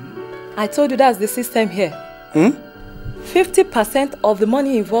 I told you that's the system here. 50% of the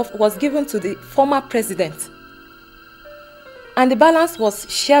money involved was given to the former president. And the balance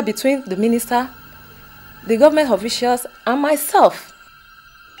was shared between the minister, the government officials, and myself.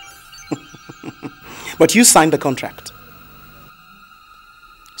 But you signed the contract.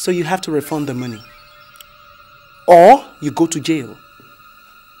 So you have to refund the money. Or you go to jail.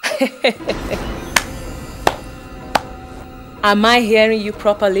 Am I hearing you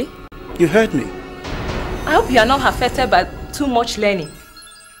properly? You heard me. I hope you are not affected by too much learning.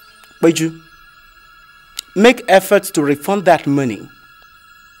 Beju, make efforts to refund that money.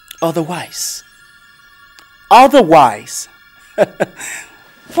 Otherwise,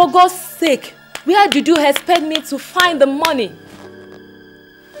 for God's sake, where did you expect me to find the money?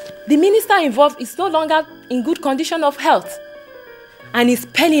 The minister involved is no longer in good condition of health and is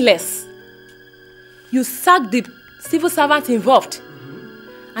penniless. You sacked the civil servant involved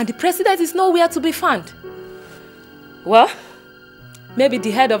and the president is nowhere to be found. Well, maybe the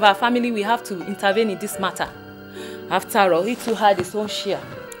head of our family will have to intervene in this matter. After all, he too had his own share.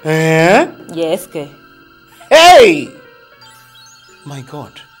 Eh? Yes, okay. Hey! My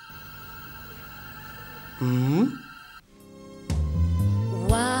God.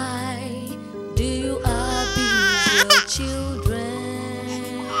 Why do you abuse your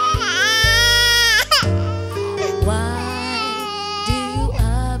children? Why do you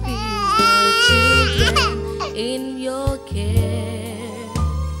abuse the children in your care?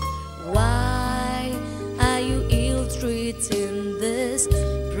 Why are you ill-treating this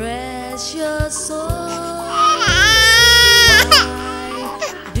precious soul? Why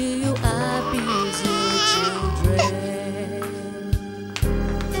do you abuse your children?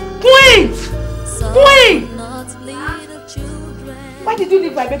 Queen! Queen! Why did you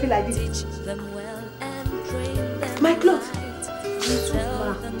leave my baby like this? My clothes.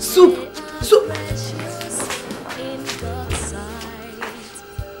 Soup. Soup.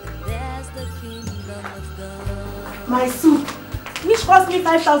 My soup, which cost me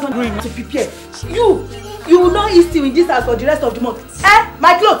 5,000 to prepare. You will not eat still in this house for the rest of the month. Eh?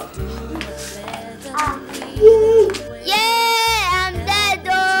 My clothes. Yeah, I'm dead,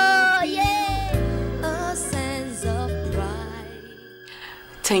 oh, yeah. A sense of pride.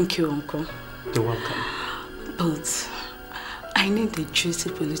 Thank you, Uncle. You're welcome. But I need a juicy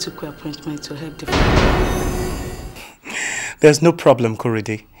political appointment to help the family. There's no problem,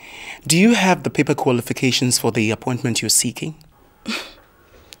 Korede. Do you have the paper qualifications for the appointment you're seeking?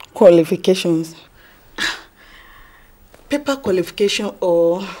 Qualifications? Paper qualification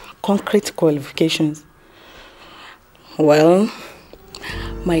or concrete qualifications? Well,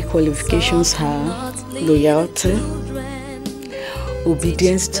 my qualifications are loyalty,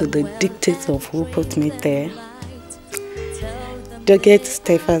 obedience to the dictates of who put me there, dogged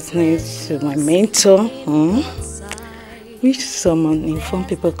steadfastness to my mentor, which some uninformed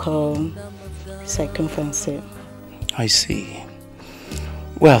people call circumference. I see.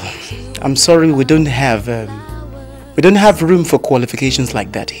 Well, I'm sorry we don't have room for qualifications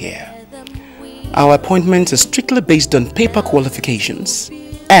like that here. Our appointment is strictly based on paper qualifications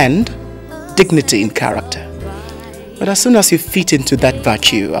and dignity in character. But as soon as you fit into that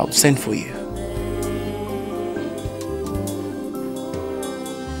virtue, I'll send for you.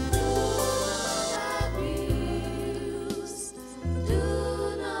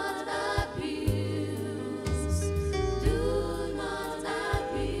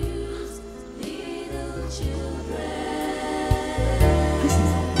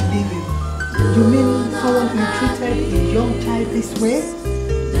 You mean someone who treated a young child this way?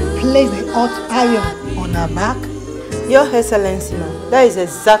 Placed a hot iron on her back? Your Excellency, ma'am, that is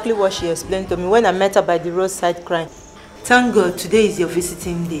exactly what she explained to me when I met her by the roadside crying. Thank God today is your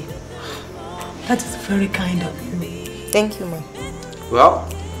visiting day. That is very kind of you. Thank you, ma'am. Well,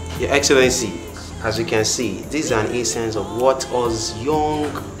 Your Excellency, as you can see, this is an instance of what us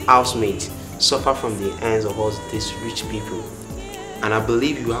young housemates suffer from the hands of us these rich people. And I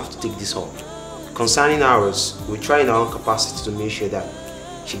believe you have to take this up. Concerning ours, we try in our own capacity to make sure that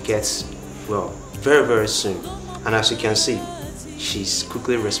she gets well very, very soon. And as you can see, she's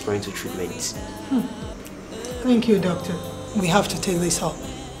quickly responding to treatment. Thank you, doctor. We have to take this up.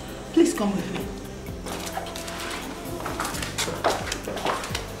 Please come with me.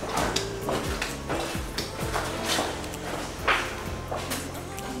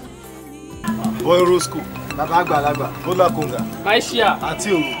 Boy Roscoe, My share.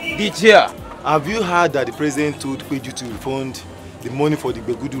 Have you heard that the president told Peju to refund the money for the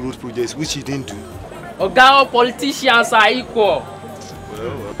Begudu road projects, which he didn't do. All politicians are equal.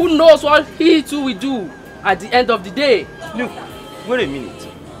 Well. Who knows what he too will do at the end of the day? Look, wait a minute.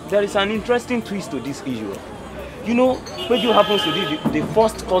 There is an interesting twist to this issue. You know, Peju happens to be the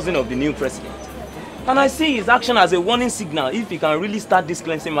first cousin of the new president. And I see his action as a warning signal if he can really start this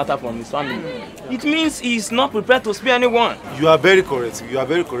cleansing matter from his family. It means he is not prepared to spare anyone. You are very correct. You are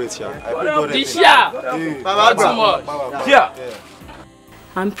very correct, Sha.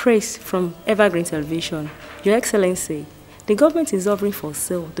 I'm praised from Evergreen Television. Your Excellency, the government is offering for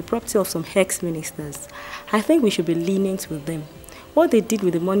sale the property of some ex-ministers. I think we should be lenient with them. What they did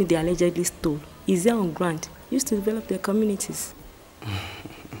with the money they allegedly stole is there on grant, used to develop their communities.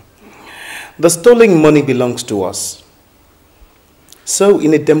 The stolen money belongs to us. So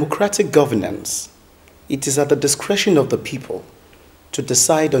in a democratic governance, it is at the discretion of the people to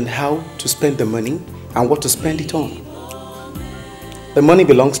decide on how to spend the money and what to spend it on. The money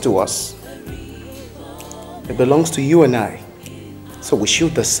belongs to us. It belongs to you and I. So we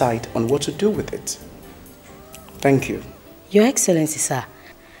should decide on what to do with it. Thank you. Your Excellency, sir,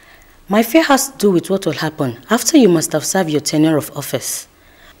 my fear has to do with what will happen after you must have served your tenure of office.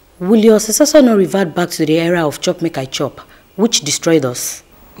 Will your successor not revert back to the era of chop make I chop, which destroyed us?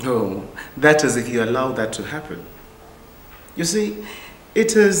 Oh, that is if you allow that to happen. You see,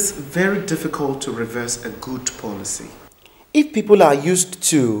 it is very difficult to reverse a good policy. If people are used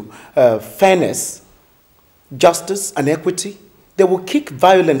to fairness, justice and equity, they will kick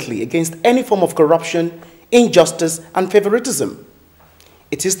violently against any form of corruption, injustice and favoritism.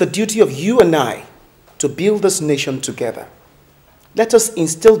 It is the duty of you and I to build this nation together. Let us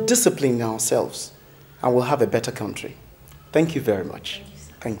instill discipline in ourselves and we'll have a better country. Thank you very much.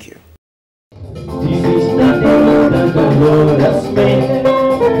 Thank you. This is the day that the Lord has made.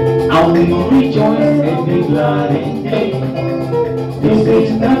 I will rejoice and be glad in it. This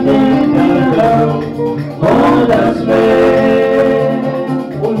is the day that the Lord has made.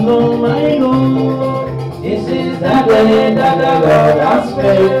 Oh Lord, my Lord, this is the day that the Lord has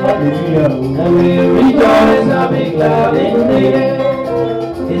made. Hallelujah. I will rejoice and be glad in it.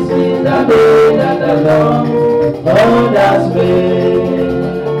 This is the day that the Lord has made.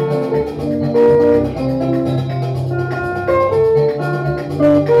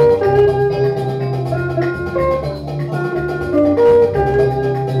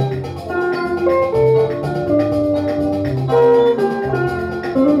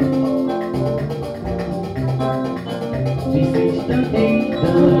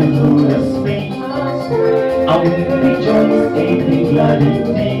 I will rejoice and be glad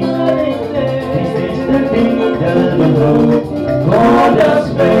indeed. This is the day that the Lord God has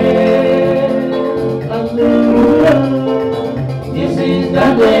made. Hallelujah. This is the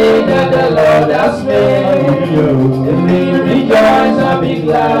day that the Lord has made. And we rejoice and be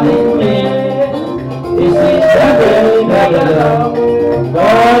glad indeed. This is the day that the Lord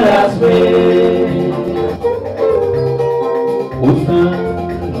God has made. Hosanna,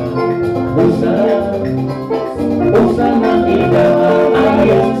 Hosanna in the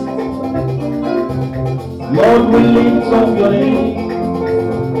highest. Lord, we lift up your name.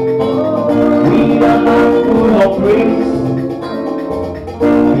 We are not full of praise.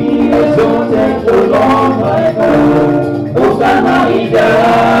 Be exalted, O Lord my God. Hosanna in the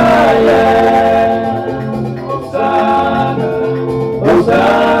highest. Hosanna,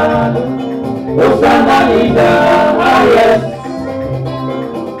 Hosanna, Hosanna in the highest.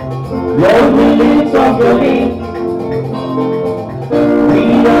 Lord, we lift up your name. We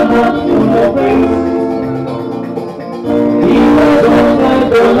are not full of praise. He was exalted,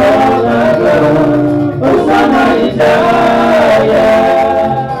 the Lord our God. Hosanna in the highest.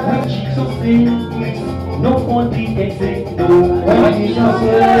 When Jesus said yes, nobody can say no. When Jesus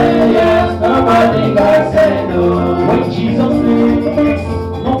said yes, nobody can say no. When Jesus said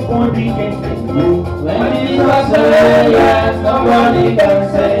yes, nobody can say no. When Jesus said yes, nobody can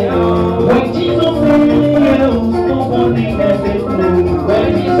say no. When Jesus said yes, nobody can say no. When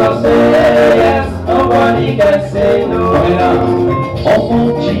Jesus said yes, nobody can say no. Upon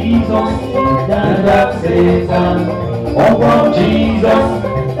Jesus, down Satan. Upon Jesus,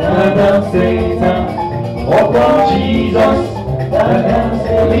 down Satan. Upon Jesus, down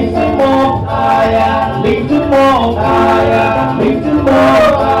Satan. Lift him up higher, lift him up higher, lift him up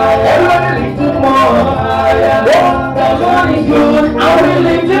higher. Everybody lift him up higher. The Lord is good, I will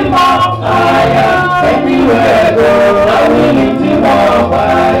lift him up higher. Everywhere I go, I will lift him up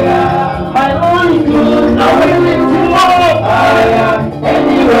higher. My Lord is good, I will lift him up higher.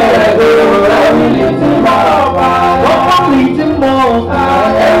 Anywhere I go, I will lift him up higher. Come on, lift him up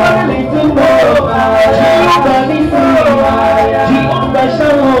higher. Everybody lift him up higher. Jesus is so higher.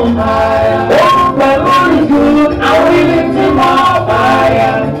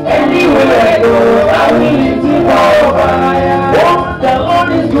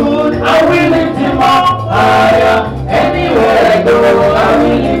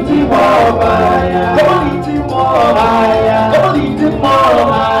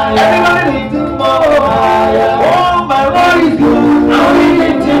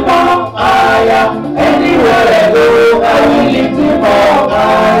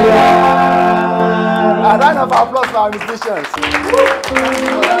 our musicians.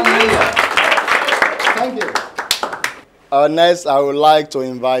 Thank you. Next, I would like to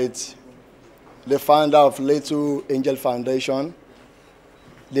invite the founder of Little Angel Foundation,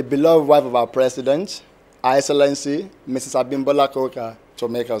 the beloved wife of our president, Her Excellency, Mrs. Abimbola Koka, to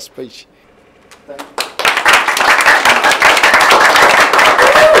make her speech.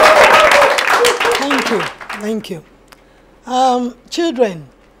 Thank you. Children,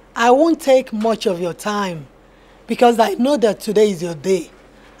 I won't take much of your time because I know that today is your day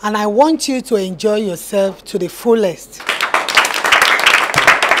and I want you to enjoy yourself to the fullest.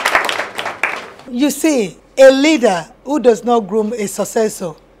 You see, a leader who does not groom a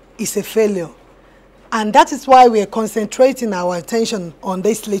successor is a failure. And that is why we are concentrating our attention on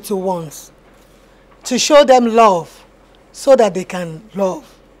these little ones. To show them love so that they can love.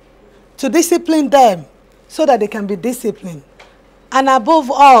 To discipline them so that they can be disciplined. And above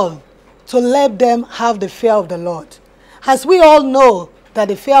all, to let them have the fear of the Lord. As we all know that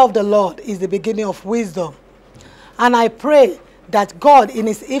the fear of the Lord is the beginning of wisdom. And I pray that God in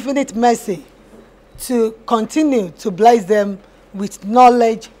His infinite mercy to continue to bless them with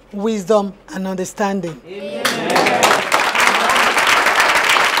knowledge, wisdom, and understanding. Amen.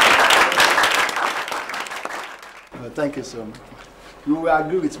 Thank you so much. You will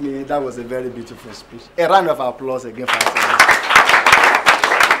agree with me, that was a very beautiful speech. A round of applause again for ourselves.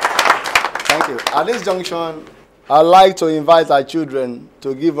 Thank you. At this junction, I'd like to invite our children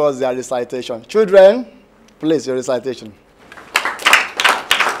to give us their recitation. Children, please, your recitation.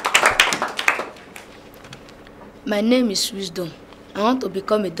 My name is Wisdom. I want to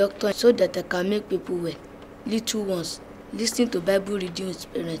become a doctor so that I can make people well. Little ones, listen to Bible reading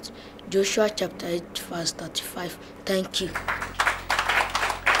with parents. Joshua chapter 8, verse 35. Thank you.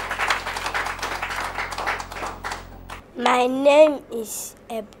 My name is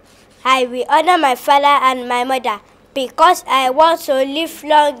Eb. I will honor my father and my mother because I want to live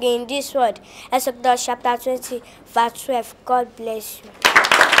long in this world. Exodus chapter 20, verse 12. God bless you.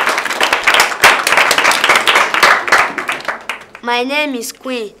 My name is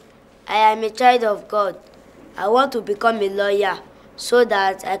Queen. I am a child of God. I want to become a lawyer so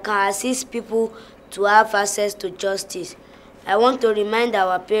that I can assist people to have access to justice. I want to remind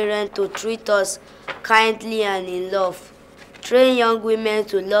our parents to treat us kindly and in love. Train young women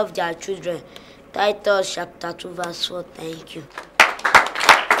to love their children. Titus chapter 2 verse 4. Thank you.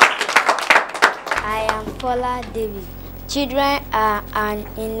 I am Paula David. Children are an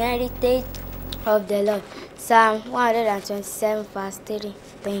inheritance of the Lord. Psalm 127 verse 3.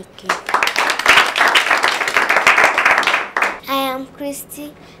 Thank you. I am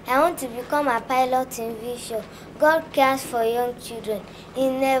Christy. I want to become a pilot in Vision. God cares for young children.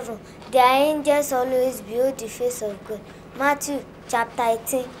 In heaven, their angels always behold the face of God. Matthew chapter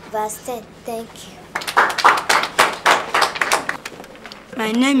 18 verse 10. Thank you.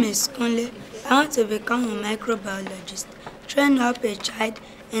 My name is Kunle. I want to become a microbiologist. Train up a child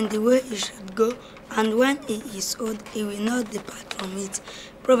in the way he should go, and when he is old, he will not depart from it.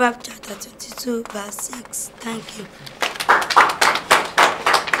 Proverbs chapter 22, verse 6. Thank you.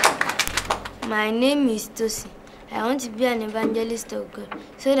 My name is Tosi. I want to be an evangelist of God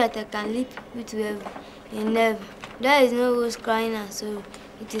so that I can lead people to heaven. In heaven, there is no worse crying and sorrow.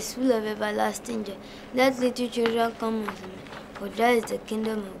 It is full of everlasting joy. Let little children come unto me, for there is the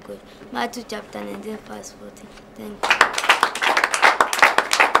kingdom of God. Matthew chapter 19, verse 14. Thank you.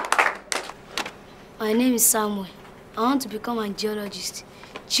 My name is Samuel. I want to become a geologist.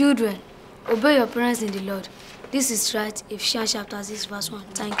 Children, obey your parents in the Lord. This is right, Ephesians chapter 6, verse 1.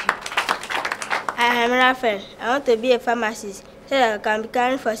 Thank you. I am Raphael. I want to be a pharmacist so that I can be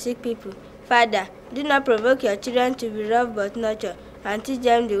caring for sick people. Father, do not provoke your children to be rough but nurture, and teach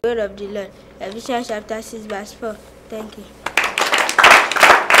them the word of the Lord. Ephesians chapter 6, verse 4. Thank you.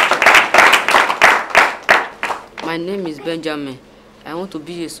 My name is Benjamin. I want to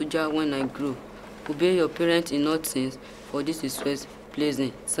be a soldier when I grow. Obey your parents in all things, for this is first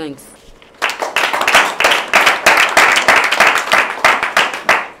pleasing. Thanks.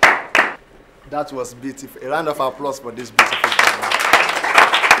 That was beautiful. A round of applause for this beautiful program.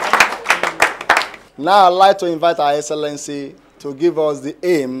 Now I'd like to invite Her Excellency to give us the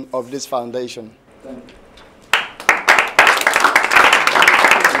aim of this foundation. Thank you.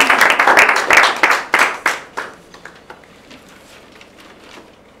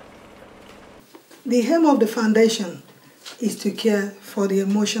 The aim of the foundation is to care for the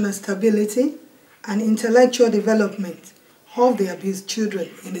emotional stability and intellectual development of the abused children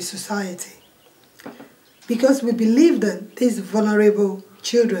in the society. Because we believe that these vulnerable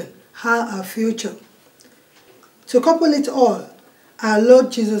children are our future. To couple it all, our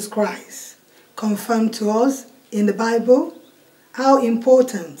Lord Jesus Christ confirmed to us in the Bible how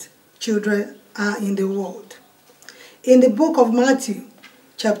important children are in the world. In the book of Matthew,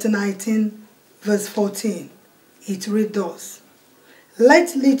 chapter 19, verse 14, it reads thus,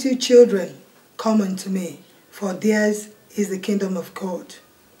 "Let little children come unto me, for theirs is the kingdom of God."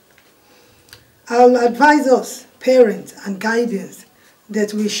 I'll advise us, parents and guardians,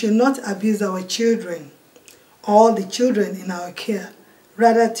 that we should not abuse our children or the children in our care.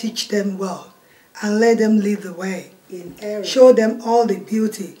 Rather teach them well and let them lead the way. Show them all the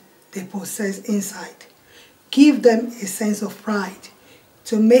beauty they possess inside. Give them a sense of pride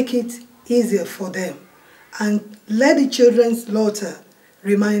to make it easier for them. And let the children's laughter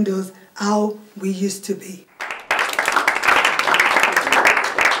remind us how we used to be.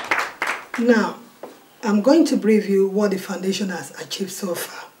 Now, I'm going to brief you what the foundation has achieved so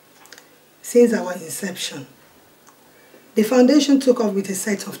far since our inception. The foundation took off with a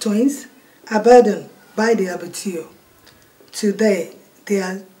set of twins abandoned by the abattoir. Today, there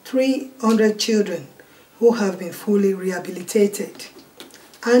are 300 children who have been fully rehabilitated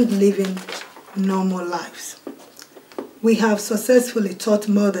and living normal lives. We have successfully taught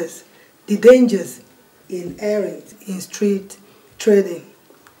mothers the dangers inherent in street trading.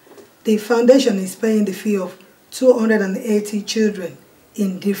 The foundation is paying the fee of 280 children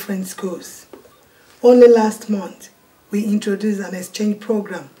in different schools. Only last month, we introduced an exchange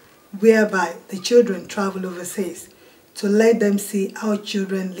program whereby the children travel overseas to let them see how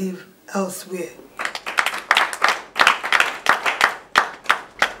children live elsewhere.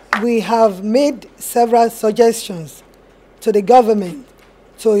 We have made several suggestions to the government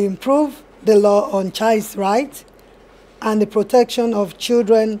to improve the law on child's rights and the protection of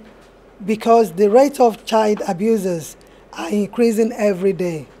children because the rate of child abusers are increasing every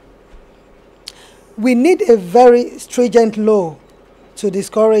day. We need a very stringent law to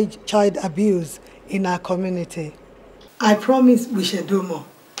discourage child abuse in our community. I promise we shall do more.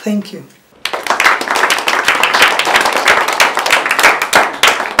 Thank you.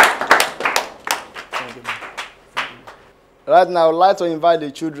 Right now, I would like to invite the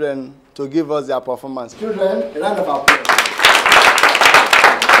children to give us their performance. Children, a round of applause.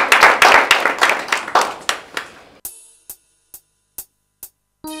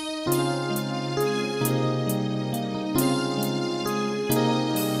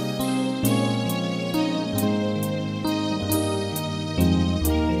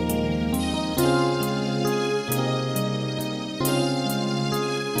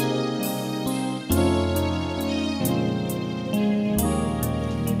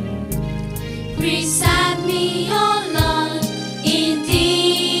 Preserve me, O Lord, in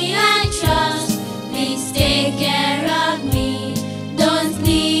thee I trust. Please take care of me, don't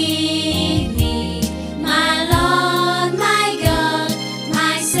leave me. My Lord, my God,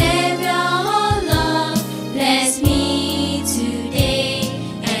 my Savior, O Lord, bless me today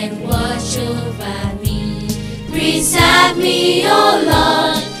and watch over me. Preserve me, O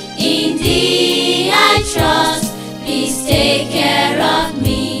Lord, in thee I trust. Please take care of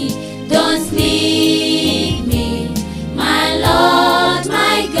me. Don't leave me, my Lord,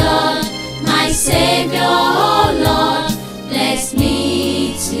 my God, my Savior, oh Lord, bless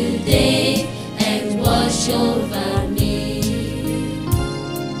me today and watch over me.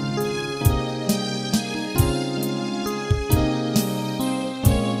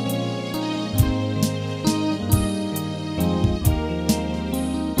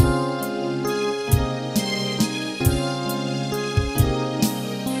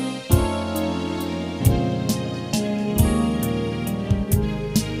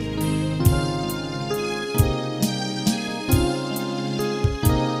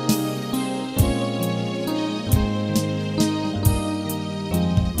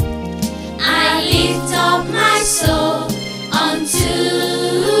 My soul unto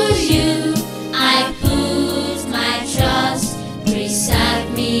you, I put my trust.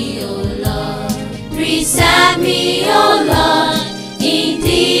 Preserve me, O Lord. Preserve me, O Lord. In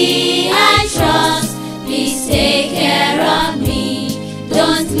thee I trust. Please take care of me.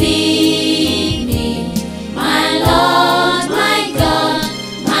 Don't leave me, my Lord, my God,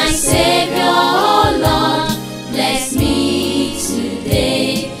 my Savior, O Lord. Bless me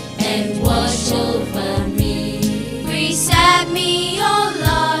today and watch over me. Preserve me, O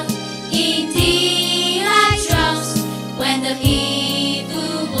Lord, in thee I trust. When the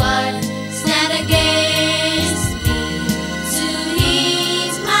evil one stand against me to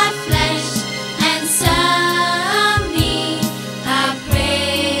eat my flesh and serve me, I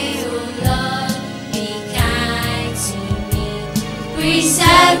pray, O Lord, be kind to me.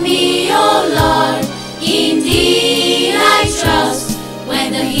 Preserve me, O Lord, in thee I trust.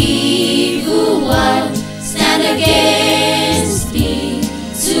 When the evil one stand turn against me,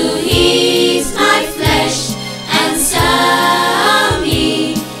 to ease my flesh and serve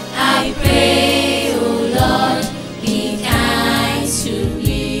me. I pray, oh Lord, be kind to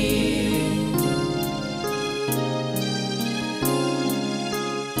me.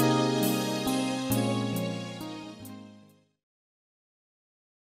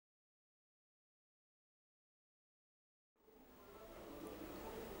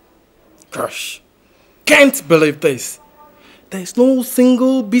 Gosh, can't believe this. There's no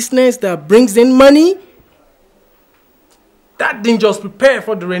single business that brings in money. That didn't just prepare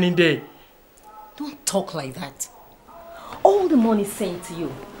for the rainy day. Don't talk like that. All the money sent to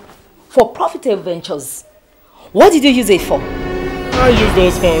you for profitable ventures. What did you use it for? I used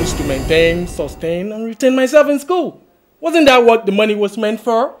those funds to maintain, sustain, and retain myself in school. Wasn't that what the money was meant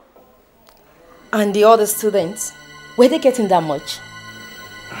for? And the other students, were they getting that much?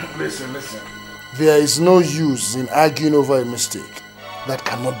 Listen. There is no use in arguing over a mistake that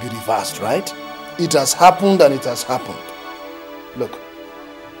cannot be reversed, right? It has happened and it has happened. Look,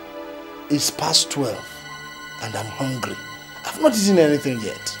 it's past 12 and I'm hungry. I've not eaten anything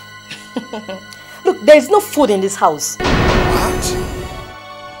yet. Look, there is no food in this house. What?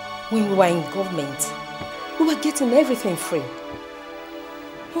 When we were in government, we were getting everything free.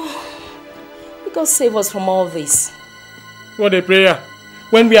 God save us from all this. What a prayer.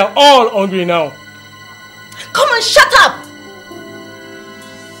 When we are all hungry now. Come on, shut up!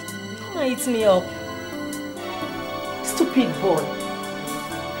 Come and eat me up. Stupid boy.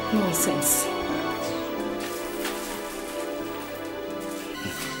 Nonsense.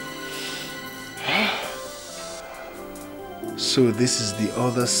 So this is the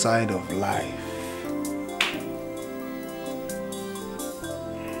other side of life.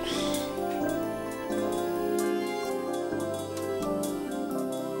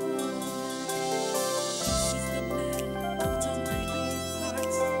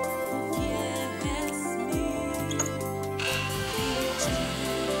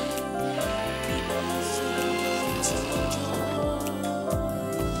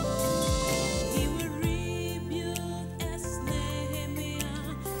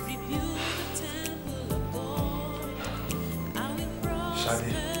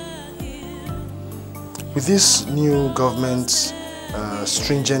 With this new government's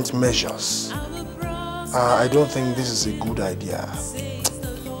stringent measures, I don't think this is a good idea.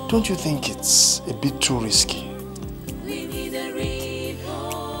 Don't you think it's a bit too risky?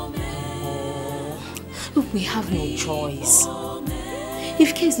 Look, we have no choice.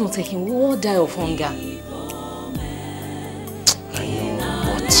 If care is not taken, we will all die of hunger. I know,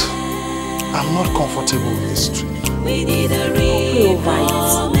 but I'm not comfortable with this trip. Pray over it.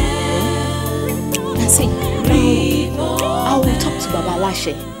 See, I will talk to Baba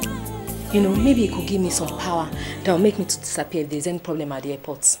Lashe. You know, maybe he could give me some power that will make me to disappear if there's any problem at the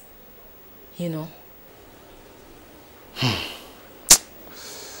airport. You know?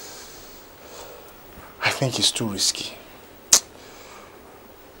 I think it's too risky.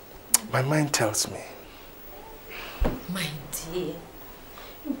 My mind tells me. My dear,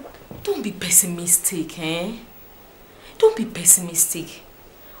 don't be pessimistic, eh? Don't be pessimistic.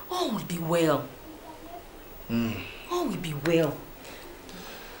 All will be well. All will be well.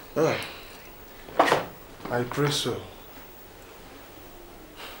 I pray so.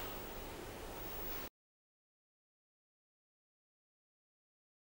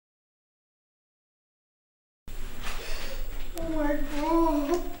 Oh my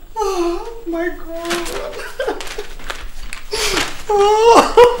God. Oh my God.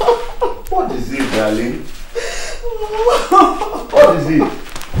 What is it, darling? What is it?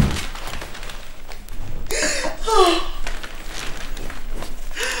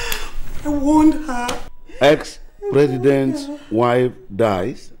 I warned her. Ex-president's wife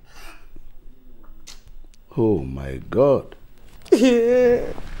dies? Oh my God.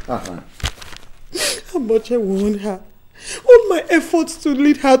 Yeah. How much I warned her. All my efforts to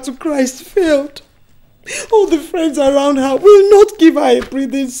lead her to Christ failed. All the friends around her will not give her a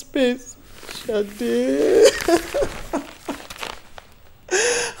breathing space. Shade.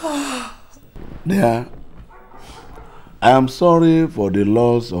 Dear, I am sorry for the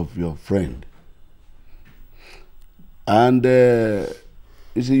loss of your friend. And you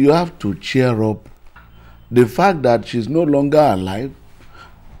see, you have to cheer up. The fact that she's no longer alive,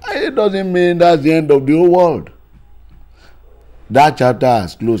 it doesn't mean that's the end of the whole world. That chapter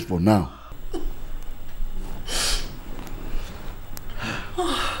has closed for now.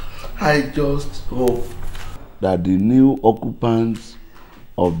 I just hope that the new occupants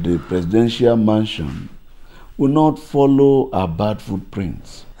of the presidential mansion will not follow our bad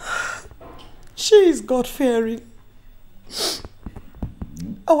footprints. She is God-fearing.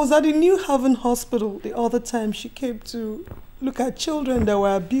 I was at the New Haven Hospital the other time she came to look at children that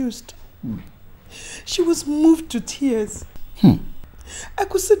were abused. She was moved to tears. I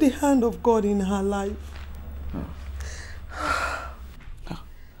could see the hand of God in her life.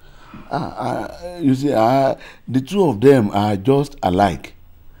 You see, the two of them are just alike.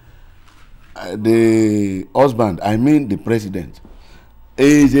 The husband, I mean the president,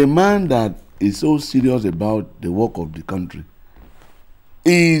 is a man that is so serious about the work of the country.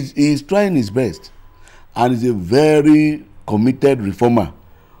 He's trying his best, and is a very committed reformer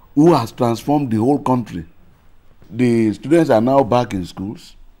who has transformed the whole country. The students are now back in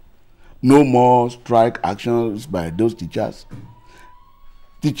schools. No more strike actions by those teachers.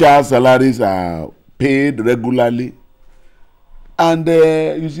 Teachers' salaries are paid regularly. And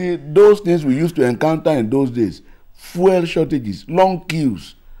you see, those things we used to encounter in those days, fuel shortages, long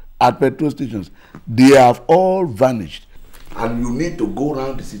queues at petrol stations, they have all vanished. And you need to go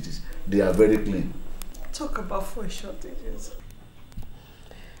around the cities. They are very clean. Talk about fuel shortages.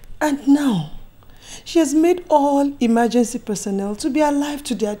 And now, she has made all emergency personnel to be alive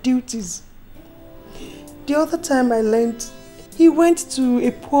to their duties. The other time I learned, he went to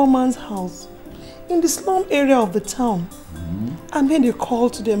a poor man's house in the slum area of the town and made a call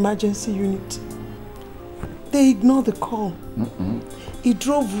to the emergency unit. They ignored the call. He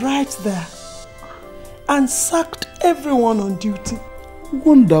drove right there and sacked everyone on duty.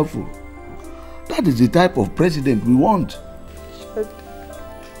 Wonderful. That is the type of president we want.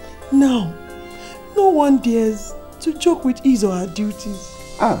 Now, no one dares to joke with his or her duties.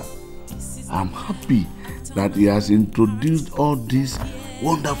 I'm happy that he has introduced all these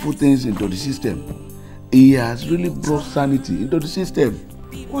wonderful things into the system. He has really brought sanity into the system.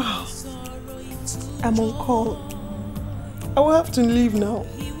 Wow. I'm on call. I will have to leave now.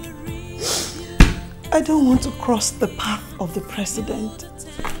 I don't want to cross the path of the president.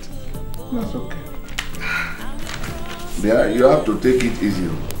 That's okay. Yeah, you have to take it easy.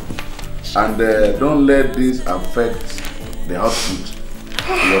 And don't let this affect the output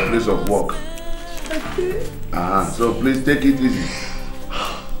in your place of work. So please take it easy.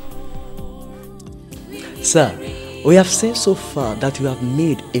 Sir, we have seen so far that you have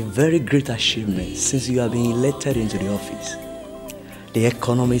made a very great achievement since you have been elected into the office. The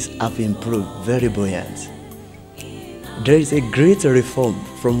economies have improved very buoyant. There is a great reform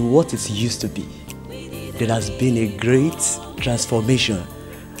from what it used to be. There has been a great transformation,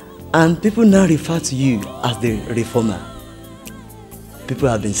 and people now refer to you as the reformer. People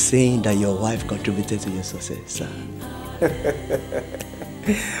have been saying that your wife contributed to your success, sir.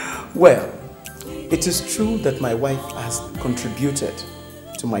 Well, it is true that my wife has contributed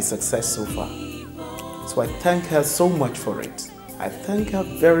to my success so far. So I thank her so much for it. I thank her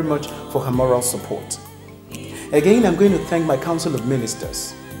very much for her moral support. Again, I'm going to thank my Council of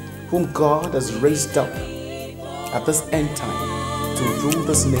Ministers, whom God has raised up at this end time to rule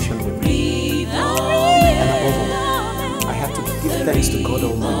this nation with me. And above all, I have to give thanks to God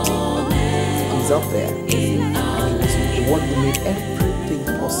Almighty. He's up there, and He was the one who made everything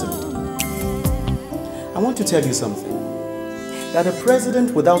possible. I want to tell you something, that a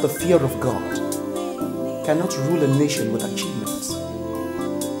president without the fear of God cannot rule a nation with achievements.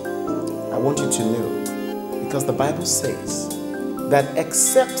 I want you to know, because the Bible says that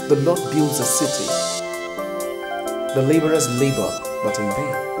except the Lord builds a city, the laborers labor but in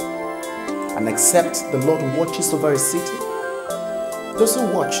vain. And except the Lord watches over a city, those who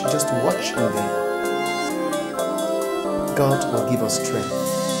watch just watch in vain. God will give us strength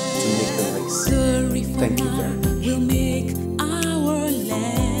to make the race. Thank you very much. Will make our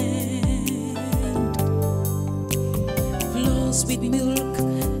land flows with milk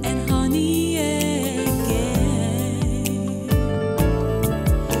and honey again.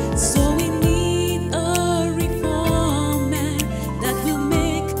 So we need a reformer that will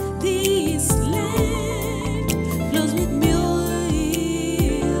make this land flows with milk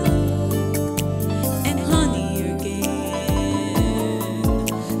and honey again.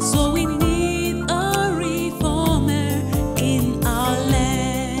 So we need a reformer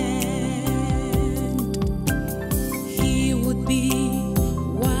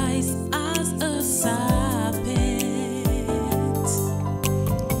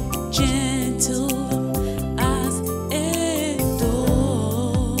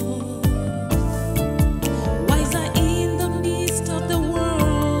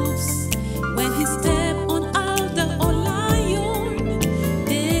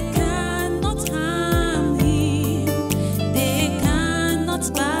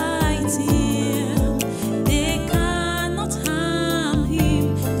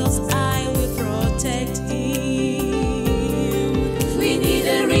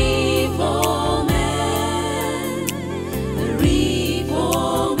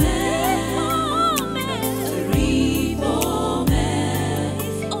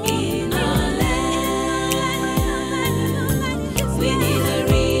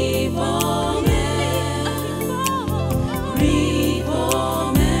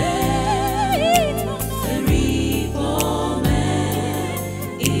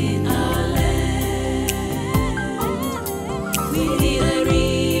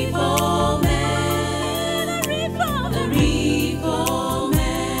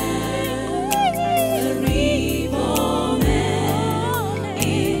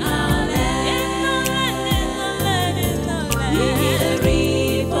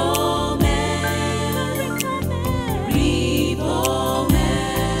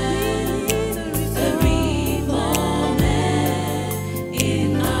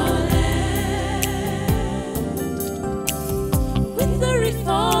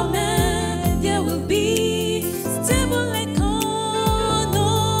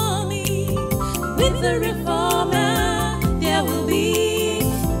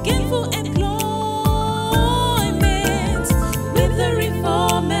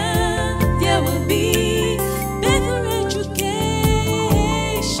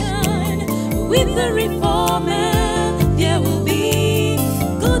the reformer, there will be